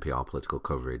most NPR political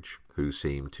coverage, who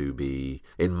seem to be,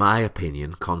 in my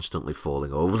opinion, constantly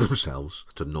falling over themselves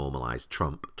to normalise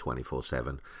Trump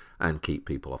 24/7 and keep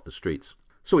people off the streets.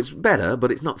 So it's better,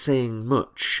 but it's not saying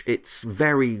much. It's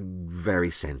very, very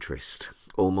centrist.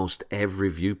 Almost every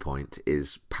viewpoint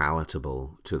is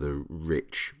palatable to the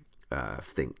rich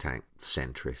think tank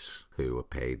centrists who are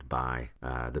paid by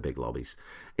the big lobbies.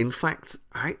 In fact,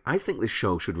 I think this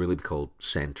show should really be called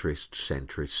Centrist,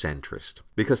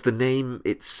 because the name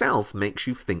itself makes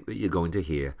you think that you're going to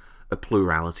hear a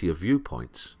plurality of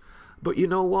viewpoints. But you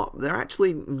know what? They're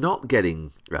actually not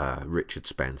getting Richard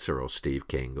Spencer or Steve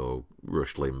King or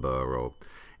Rush Limbaugh or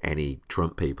any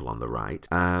Trump people on the right.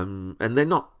 And they're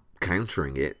not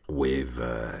countering it with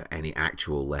any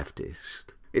actual leftist.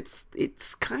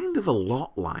 It's kind of a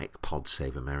lot like Pod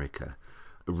Save America.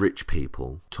 Rich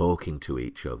people talking to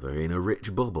each other in a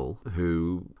rich bubble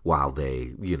who, while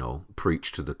they,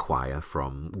 preach to the choir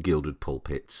from gilded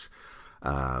pulpits,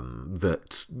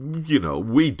 that,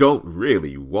 we don't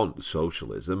really want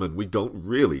socialism and we don't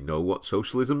really know what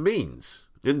socialism means.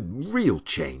 And real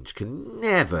change can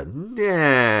never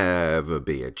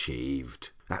be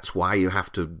achieved. That's why you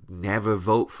have to never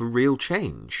vote for real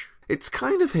change. It's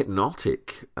kind of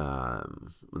hypnotic,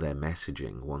 their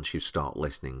messaging, once you start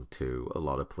listening to a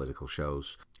lot of political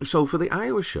shows. So for the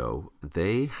Iowa show,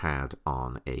 they had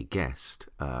on a guest,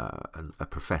 a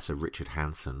Professor Richard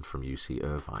Hansen from UC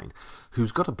Irvine,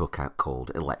 who's got a book out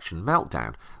called Election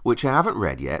Meltdown, which I haven't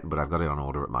read yet, but I've got it on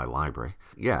order at my library.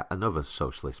 Yeah, another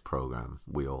socialist program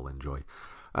we all enjoy.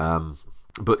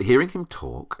 But hearing him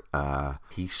talk,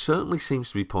 he certainly seems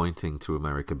to be pointing to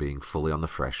America being fully on the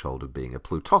threshold of being a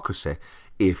plutocracy,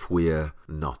 if we're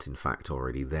not in fact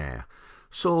already there.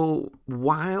 So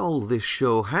while this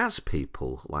show has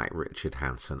people like Richard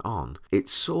Hansen on,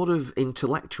 it's sort of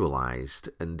intellectualized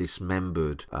and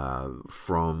dismembered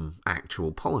from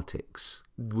actual politics,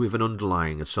 with an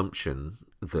underlying assumption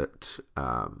that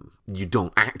you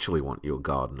don't actually want your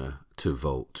gardener to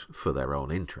vote for their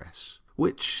own interests.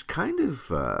 Which kind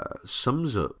of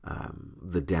sums up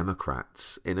the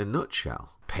Democrats in a nutshell.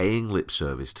 Paying lip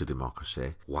service to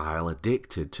democracy while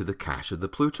addicted to the cash of the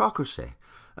plutocracy.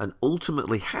 And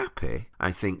ultimately happy,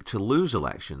 I think, to lose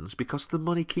elections because the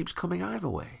money keeps coming either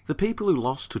way. The people who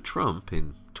lost to Trump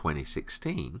in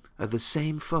 2016 are the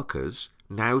same fuckers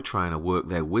now trying to work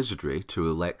their wizardry to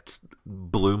elect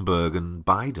Bloomberg and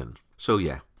Biden. So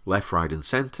yeah. Left, Right and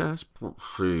Center.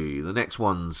 The next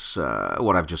one's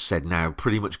what I've just said now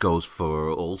pretty much goes for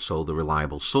also the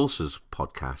Reliable Sources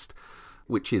podcast,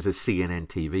 which is a CNN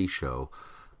TV show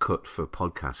cut for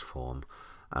podcast form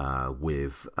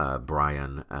with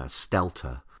Brian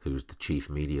Stelter, who's the chief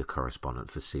media correspondent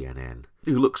for CNN,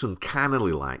 who looks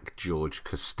uncannily like George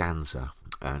Costanza,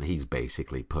 and he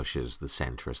basically pushes the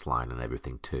centrist line and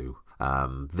everything too.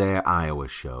 Their Iowa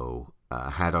show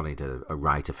had on it a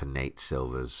writer for Nate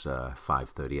Silver's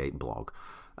 538 blog,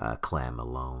 Claire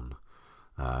Malone,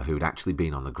 who'd actually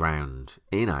been on the ground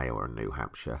in Iowa and New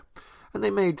Hampshire. And they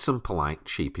made some polite,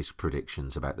 sheepish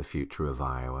predictions about the future of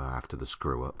Iowa after the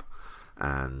screw-up.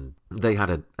 And they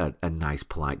had a nice,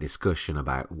 polite discussion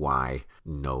about why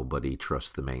nobody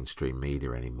trusts the mainstream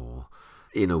media anymore,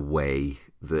 in a way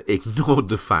that ignored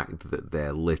the fact that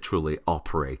they're literally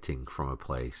operating from a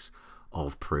place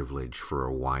of privilege for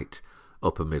a white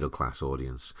upper middle class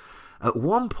audience. At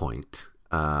one point,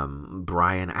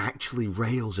 Brian actually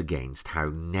rails against how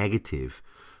negative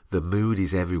the mood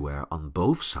is everywhere on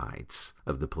both sides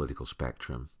of the political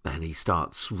spectrum. And he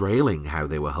starts railing how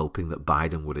they were hoping that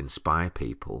Biden would inspire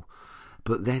people.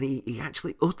 But then he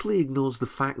actually utterly ignores the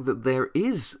fact that there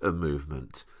is a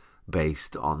movement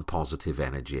based on positive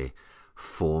energy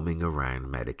forming around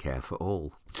Medicare for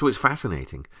all. So it's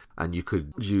fascinating, and you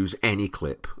could use any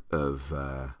clip of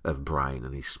Brian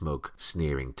and his smug,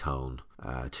 sneering tone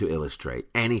to illustrate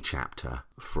any chapter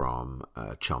from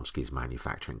Chomsky's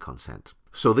Manufacturing Consent.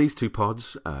 So these two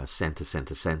pods,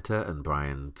 Center, and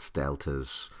Brian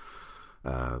Stelter's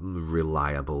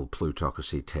reliable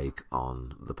plutocracy take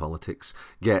on the politics,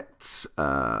 get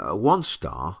 1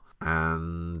 star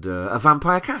and a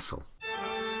vampire castle.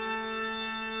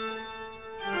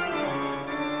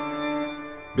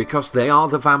 Because they are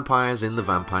the vampires in the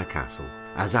vampire castle,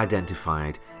 as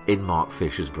identified in Mark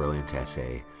Fisher's brilliant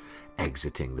essay,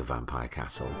 exiting the Vampire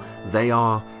Castle. They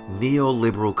are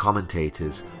neoliberal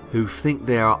commentators who think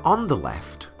they are on the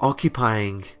left,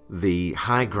 occupying the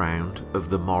high ground of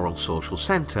the moral social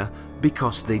centre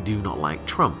because they do not like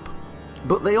Trump.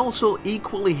 But they also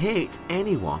equally hate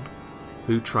anyone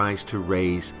who tries to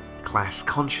raise class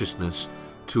consciousness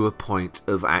to a point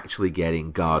of actually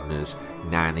getting gardeners,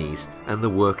 nannies, and the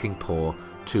working poor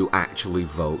to actually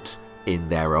vote in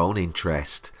their own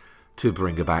interest to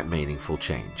bring about meaningful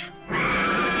change.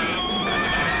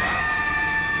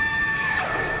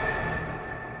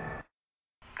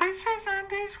 This is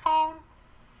Andy's phone.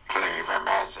 Leave a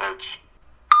message.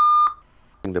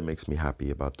 The thing that makes me happy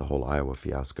about the whole Iowa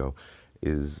fiasco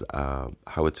is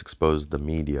how it's exposed the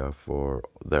media for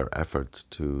their efforts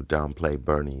to downplay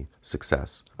Bernie's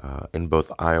success. In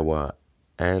both Iowa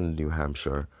and New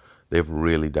Hampshire, they've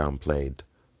really downplayed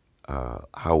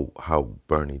how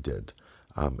Bernie did.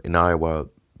 In Iowa,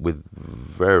 with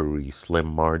very slim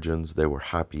margins, they were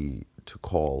happy to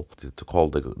call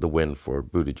the win for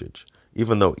Buttigieg.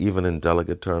 Even though, even in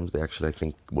delegate terms, they actually, I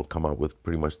think, will come out with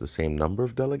pretty much the same number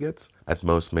of delegates. At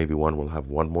most, maybe one will have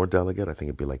one more delegate. I think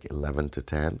it'd be like 11 to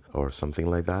 10 or something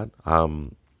like that.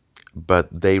 But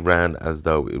they ran as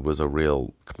though it was a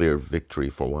real clear victory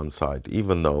for one side,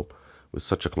 even though with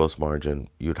such a close margin,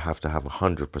 you'd have to have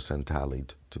 100%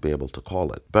 tallied to be able to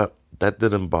call it. But that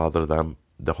didn't bother them.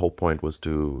 The whole point was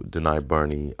to deny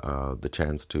Bernie the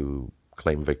chance to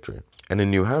claim victory. And in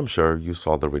New Hampshire, you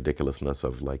saw the ridiculousness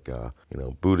of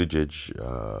Buttigieg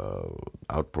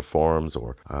outperforms,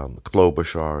 or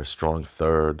Klobuchar, strong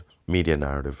third, media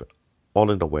narrative,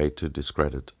 all in a way to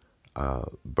discredit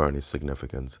Bernie's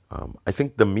significance. I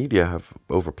think the media have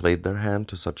overplayed their hand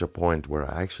to such a point where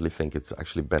I actually think it's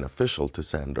actually beneficial to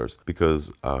Sanders,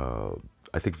 because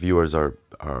I think viewers are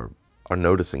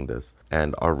noticing this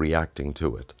and are reacting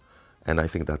to it. And I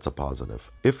think that's a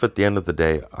positive. If at the end of the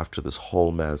day, after this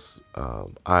whole mess,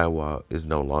 Iowa is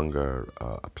no longer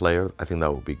a player, I think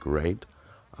that would be great.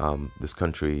 This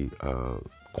country,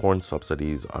 corn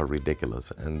subsidies are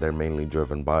ridiculous, and they're mainly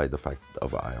driven by the fact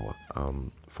of Iowa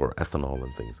for ethanol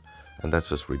and things. And that's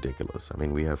just ridiculous. I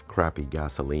mean, we have crappy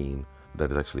gasoline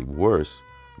that is actually worse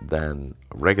than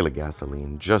regular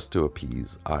gasoline just to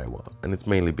appease Iowa. And it's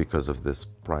mainly because of this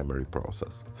primary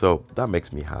process. So that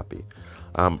makes me happy.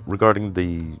 Regarding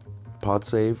the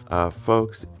PodSave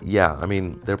folks, yeah, I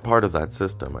mean, they're part of that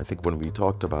system. I think when we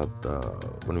talked about,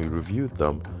 when we reviewed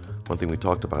them, one thing we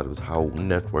talked about was how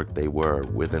networked they were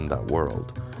within that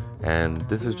world. And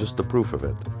this is just the proof of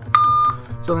it.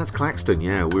 So that's Claxton,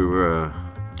 yeah. We were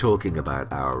talking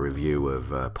about our review of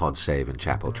PodSave and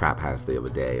Chapel Trap House the other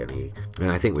day,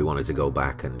 and I think we wanted to go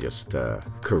back and just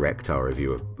correct our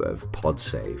review of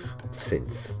PodSave,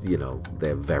 since, you know,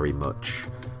 they're very much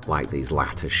like these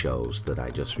latter shows that I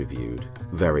just reviewed,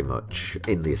 very much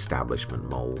in the establishment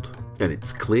mold. And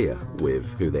it's clear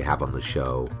with who they have on the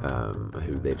show,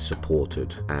 who they've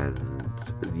supported, and,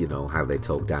 you know, how they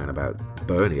talk down about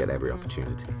Bernie at every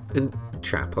opportunity. And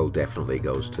Chapo definitely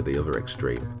goes to the other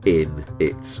extreme in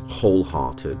its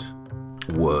wholehearted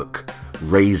work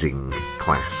raising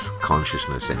class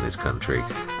consciousness in this country,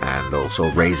 and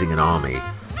also raising an army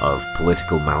of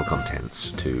political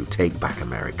malcontents to take back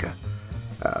America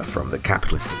from the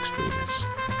capitalist extremists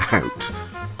out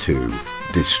to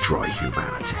destroy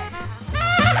humanity.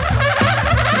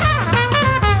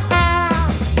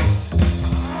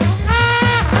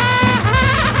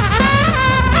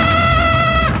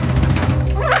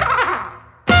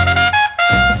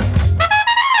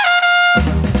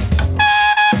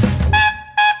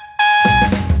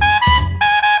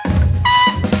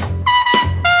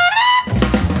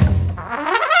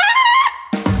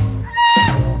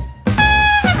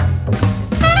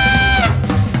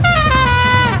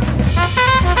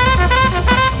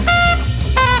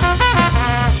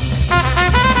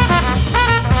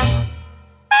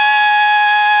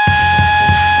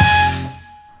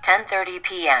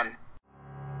 p.m.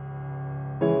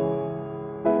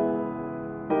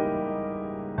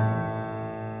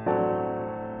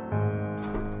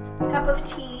 Cup of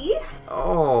tea?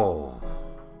 Oh.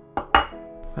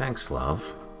 Thanks,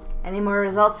 love. Any more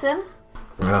results in?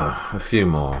 A few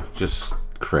more. Just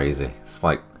crazy. It's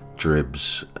like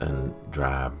dribs and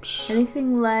drabs.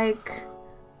 Anything like,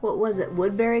 what was it,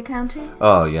 Woodbury County?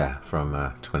 Oh, yeah, from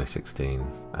 2016,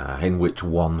 in which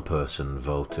one person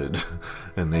voted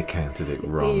and they counted it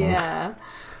wrong. Yeah.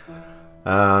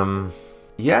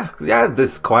 Yeah,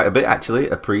 there's quite a bit, actually.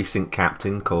 A precinct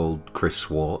captain called Chris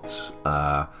Swartz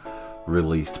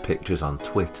released pictures on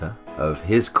Twitter of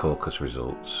his caucus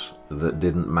results that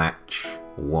didn't match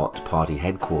what party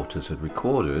headquarters had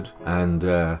recorded, and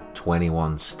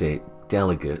 21 state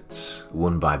delegates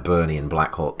won by Bernie in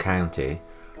Black Hawk County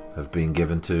have been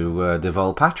given to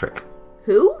Deval Patrick.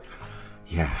 Who?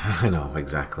 Yeah, I know,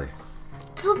 exactly.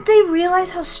 Don't they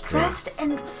realize how stressed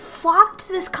and fucked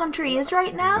this country is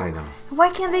right now? I know.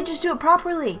 Why can't they just do it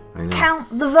properly? I know. Count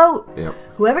the vote. Yep.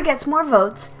 Whoever gets more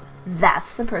votes,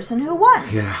 that's the person who won.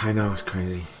 Yeah, I know, it's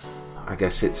crazy. I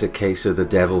guess it's a case of the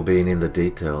devil being in the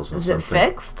details or Is something. it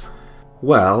fixed?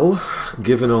 Well,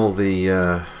 given all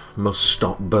the Must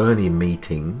Stop Bernie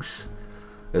meetings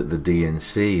at the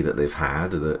DNC that they've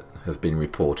had that have been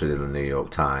reported in the New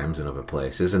York Times and other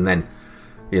places, and then,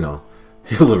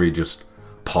 Hillary just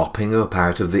popping up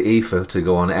out of the ether to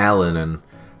go on Ellen and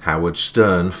Howard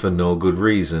Stern for no good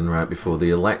reason right before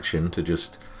the election to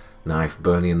just knife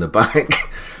Bernie in the back,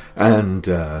 and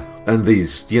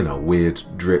these weird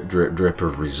drip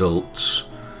of results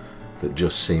that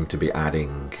just seem to be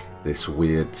adding this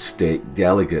weird state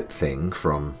delegate thing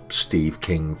from Steve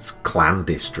King's Klan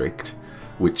district,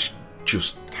 which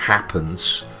just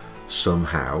happens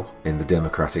somehow in the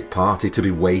Democratic Party to be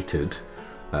weighted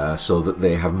so that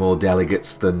they have more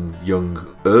delegates than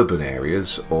young urban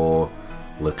areas or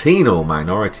Latino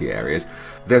minority areas.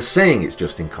 They're saying it's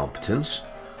just incompetence,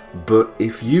 but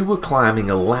if you were climbing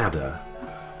a ladder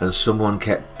and someone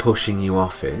kept pushing you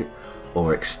off it,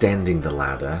 or extending the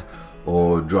ladder,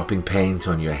 or dropping paint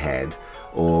on your head,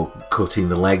 or cutting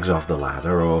the legs off the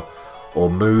ladder, or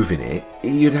moving it,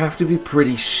 you'd have to be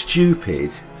pretty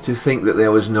stupid to think that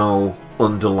there was no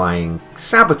underlying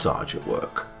sabotage at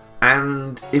work.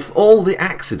 And if all the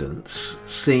accidents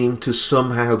seem to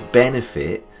somehow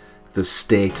benefit the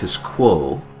status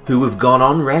quo, who have gone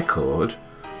on record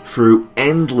through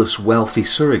endless wealthy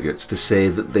surrogates to say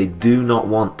that they do not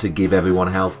want to give everyone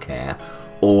healthcare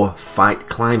or fight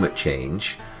climate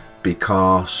change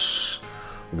because,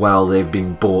 well, they've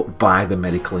been bought by the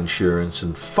medical insurance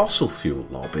and fossil fuel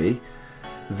lobby,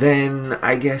 then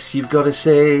I guess you've got to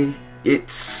say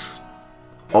it's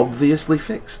obviously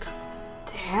fixed.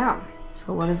 Damn.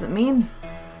 So what does it mean?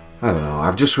 I don't know.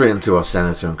 I've just written to our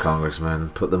senator and congressman,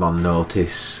 put them on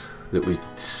notice that we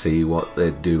see what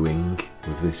they're doing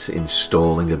with this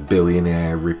installing a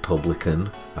billionaire Republican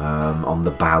on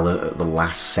the ballot at the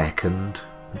last second.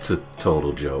 It's a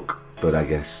total joke. But I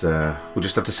guess we'll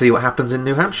just have to see what happens in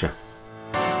New Hampshire.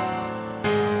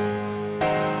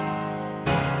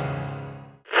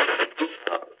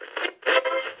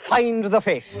 Find the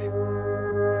fish.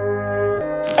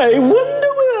 I wonder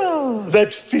where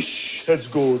that fish has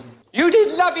gone. You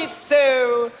did love it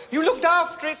so. You looked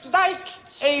after it like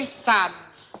a son.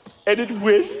 And it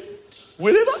went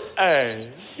wherever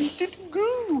I it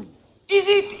go. Is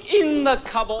it in the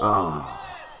cupboard? Oh,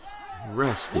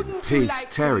 rest in peace,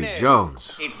 Terry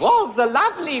Jones. It was a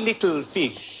lovely little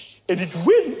fish. And it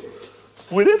went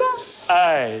wherever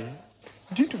I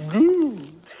did go.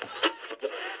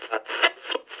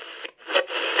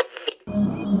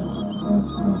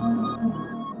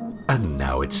 And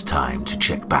now it's time to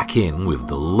check back in with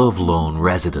the lovelorn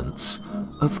residents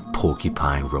of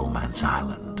Porcupine Romance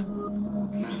Island.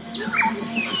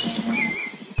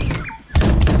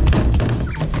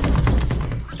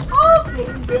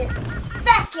 Open this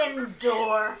feckin'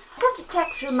 door. I got a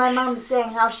text from my mum saying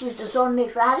how she's disowned me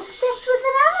for having sex with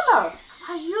an animal.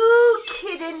 Are you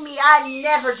kidding me? I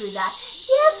never do that.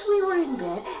 Yes, we were in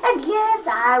bed, and yes,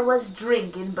 I was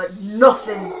drinking, but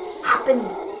nothing happened.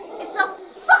 It's a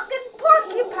fucking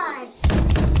porcupine.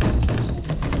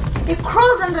 It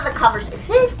crawled under the covers. If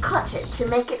they've cut it to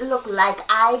make it look like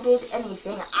I did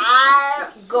anything, I'll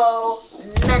go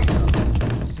mental.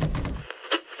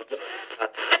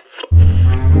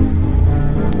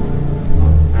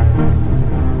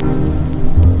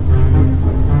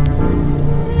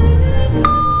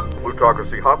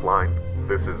 Plutocracy Hotline.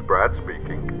 This is Brad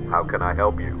speaking. How can I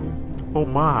help you? Oh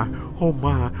my,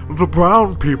 the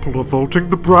brown people are voting,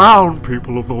 the brown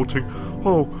people are voting.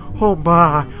 Oh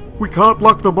my, we can't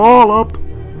lock them all up.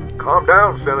 Calm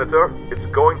down, Senator. It's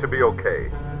going to be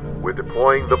okay. We're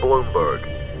deploying the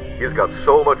Bloomberg. He's got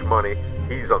so much money,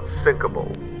 he's unsinkable.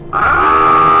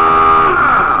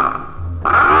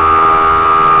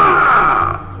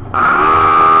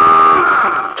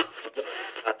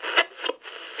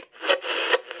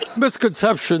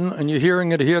 Misconception, and you're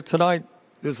hearing it here tonight,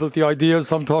 is that the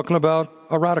ideas I'm talking about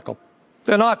are radical.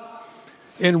 They're not.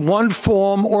 In one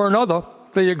form or another,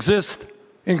 they exist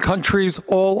in countries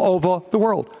all over the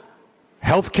world.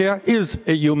 Healthcare is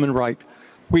a human right.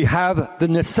 We have the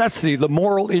necessity, the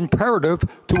moral imperative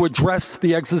to address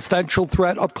the existential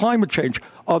threat of climate change.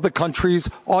 Other countries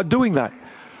are doing that.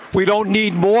 We don't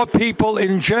need more people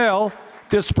in jail,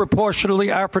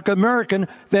 disproportionately African American,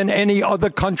 than any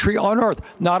other country on earth.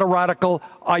 Not a radical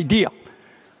idea.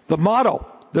 The motto,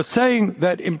 the saying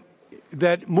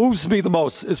that moves me the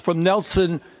most is from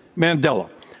Nelson Mandela.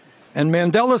 And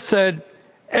Mandela said,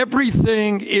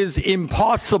 everything is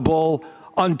impossible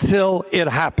until it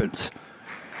happens.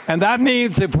 And that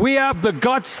means if we have the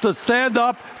guts to stand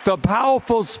up to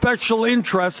powerful special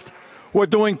interest, we're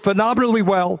doing phenomenally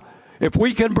well. If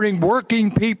we can bring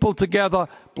working people together,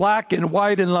 black and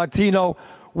white and Latino,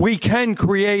 we can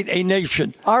create a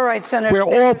nation. All right, Senator. Where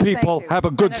all people have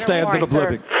a good standard of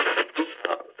living.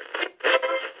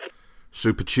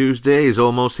 Super Tuesday is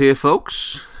almost here,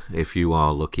 folks. If you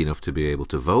are lucky enough to be able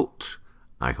to vote,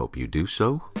 I hope you do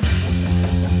so.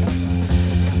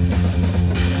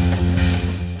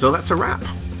 So that's a wrap.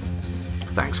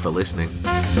 Thanks for listening.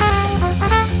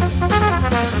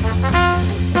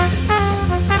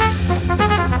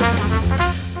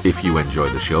 If you enjoy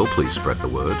the show, please spread the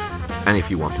word. And if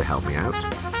you want to help me out,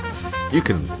 you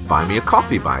can buy me a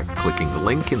coffee by clicking the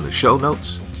link in the show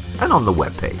notes and on the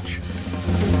webpage.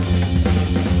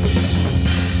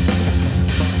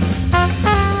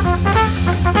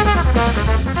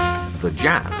 The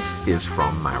jazz is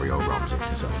from Mario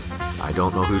Romzictazone. I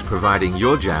don't know who's providing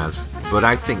your jazz, but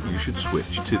I think you should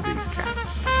switch to these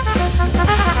cats.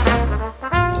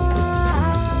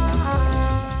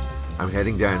 I'm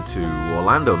heading down to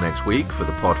Orlando next week for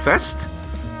the Podfest,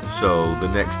 so the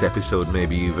next episode may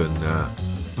be even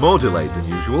more delayed than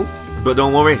usual. But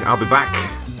don't worry, I'll be back,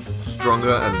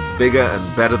 stronger and bigger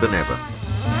and better than ever.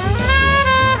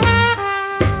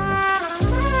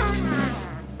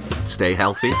 Stay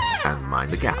healthy and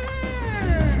mind the gap.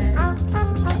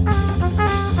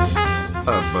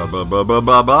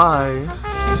 Bye-bye.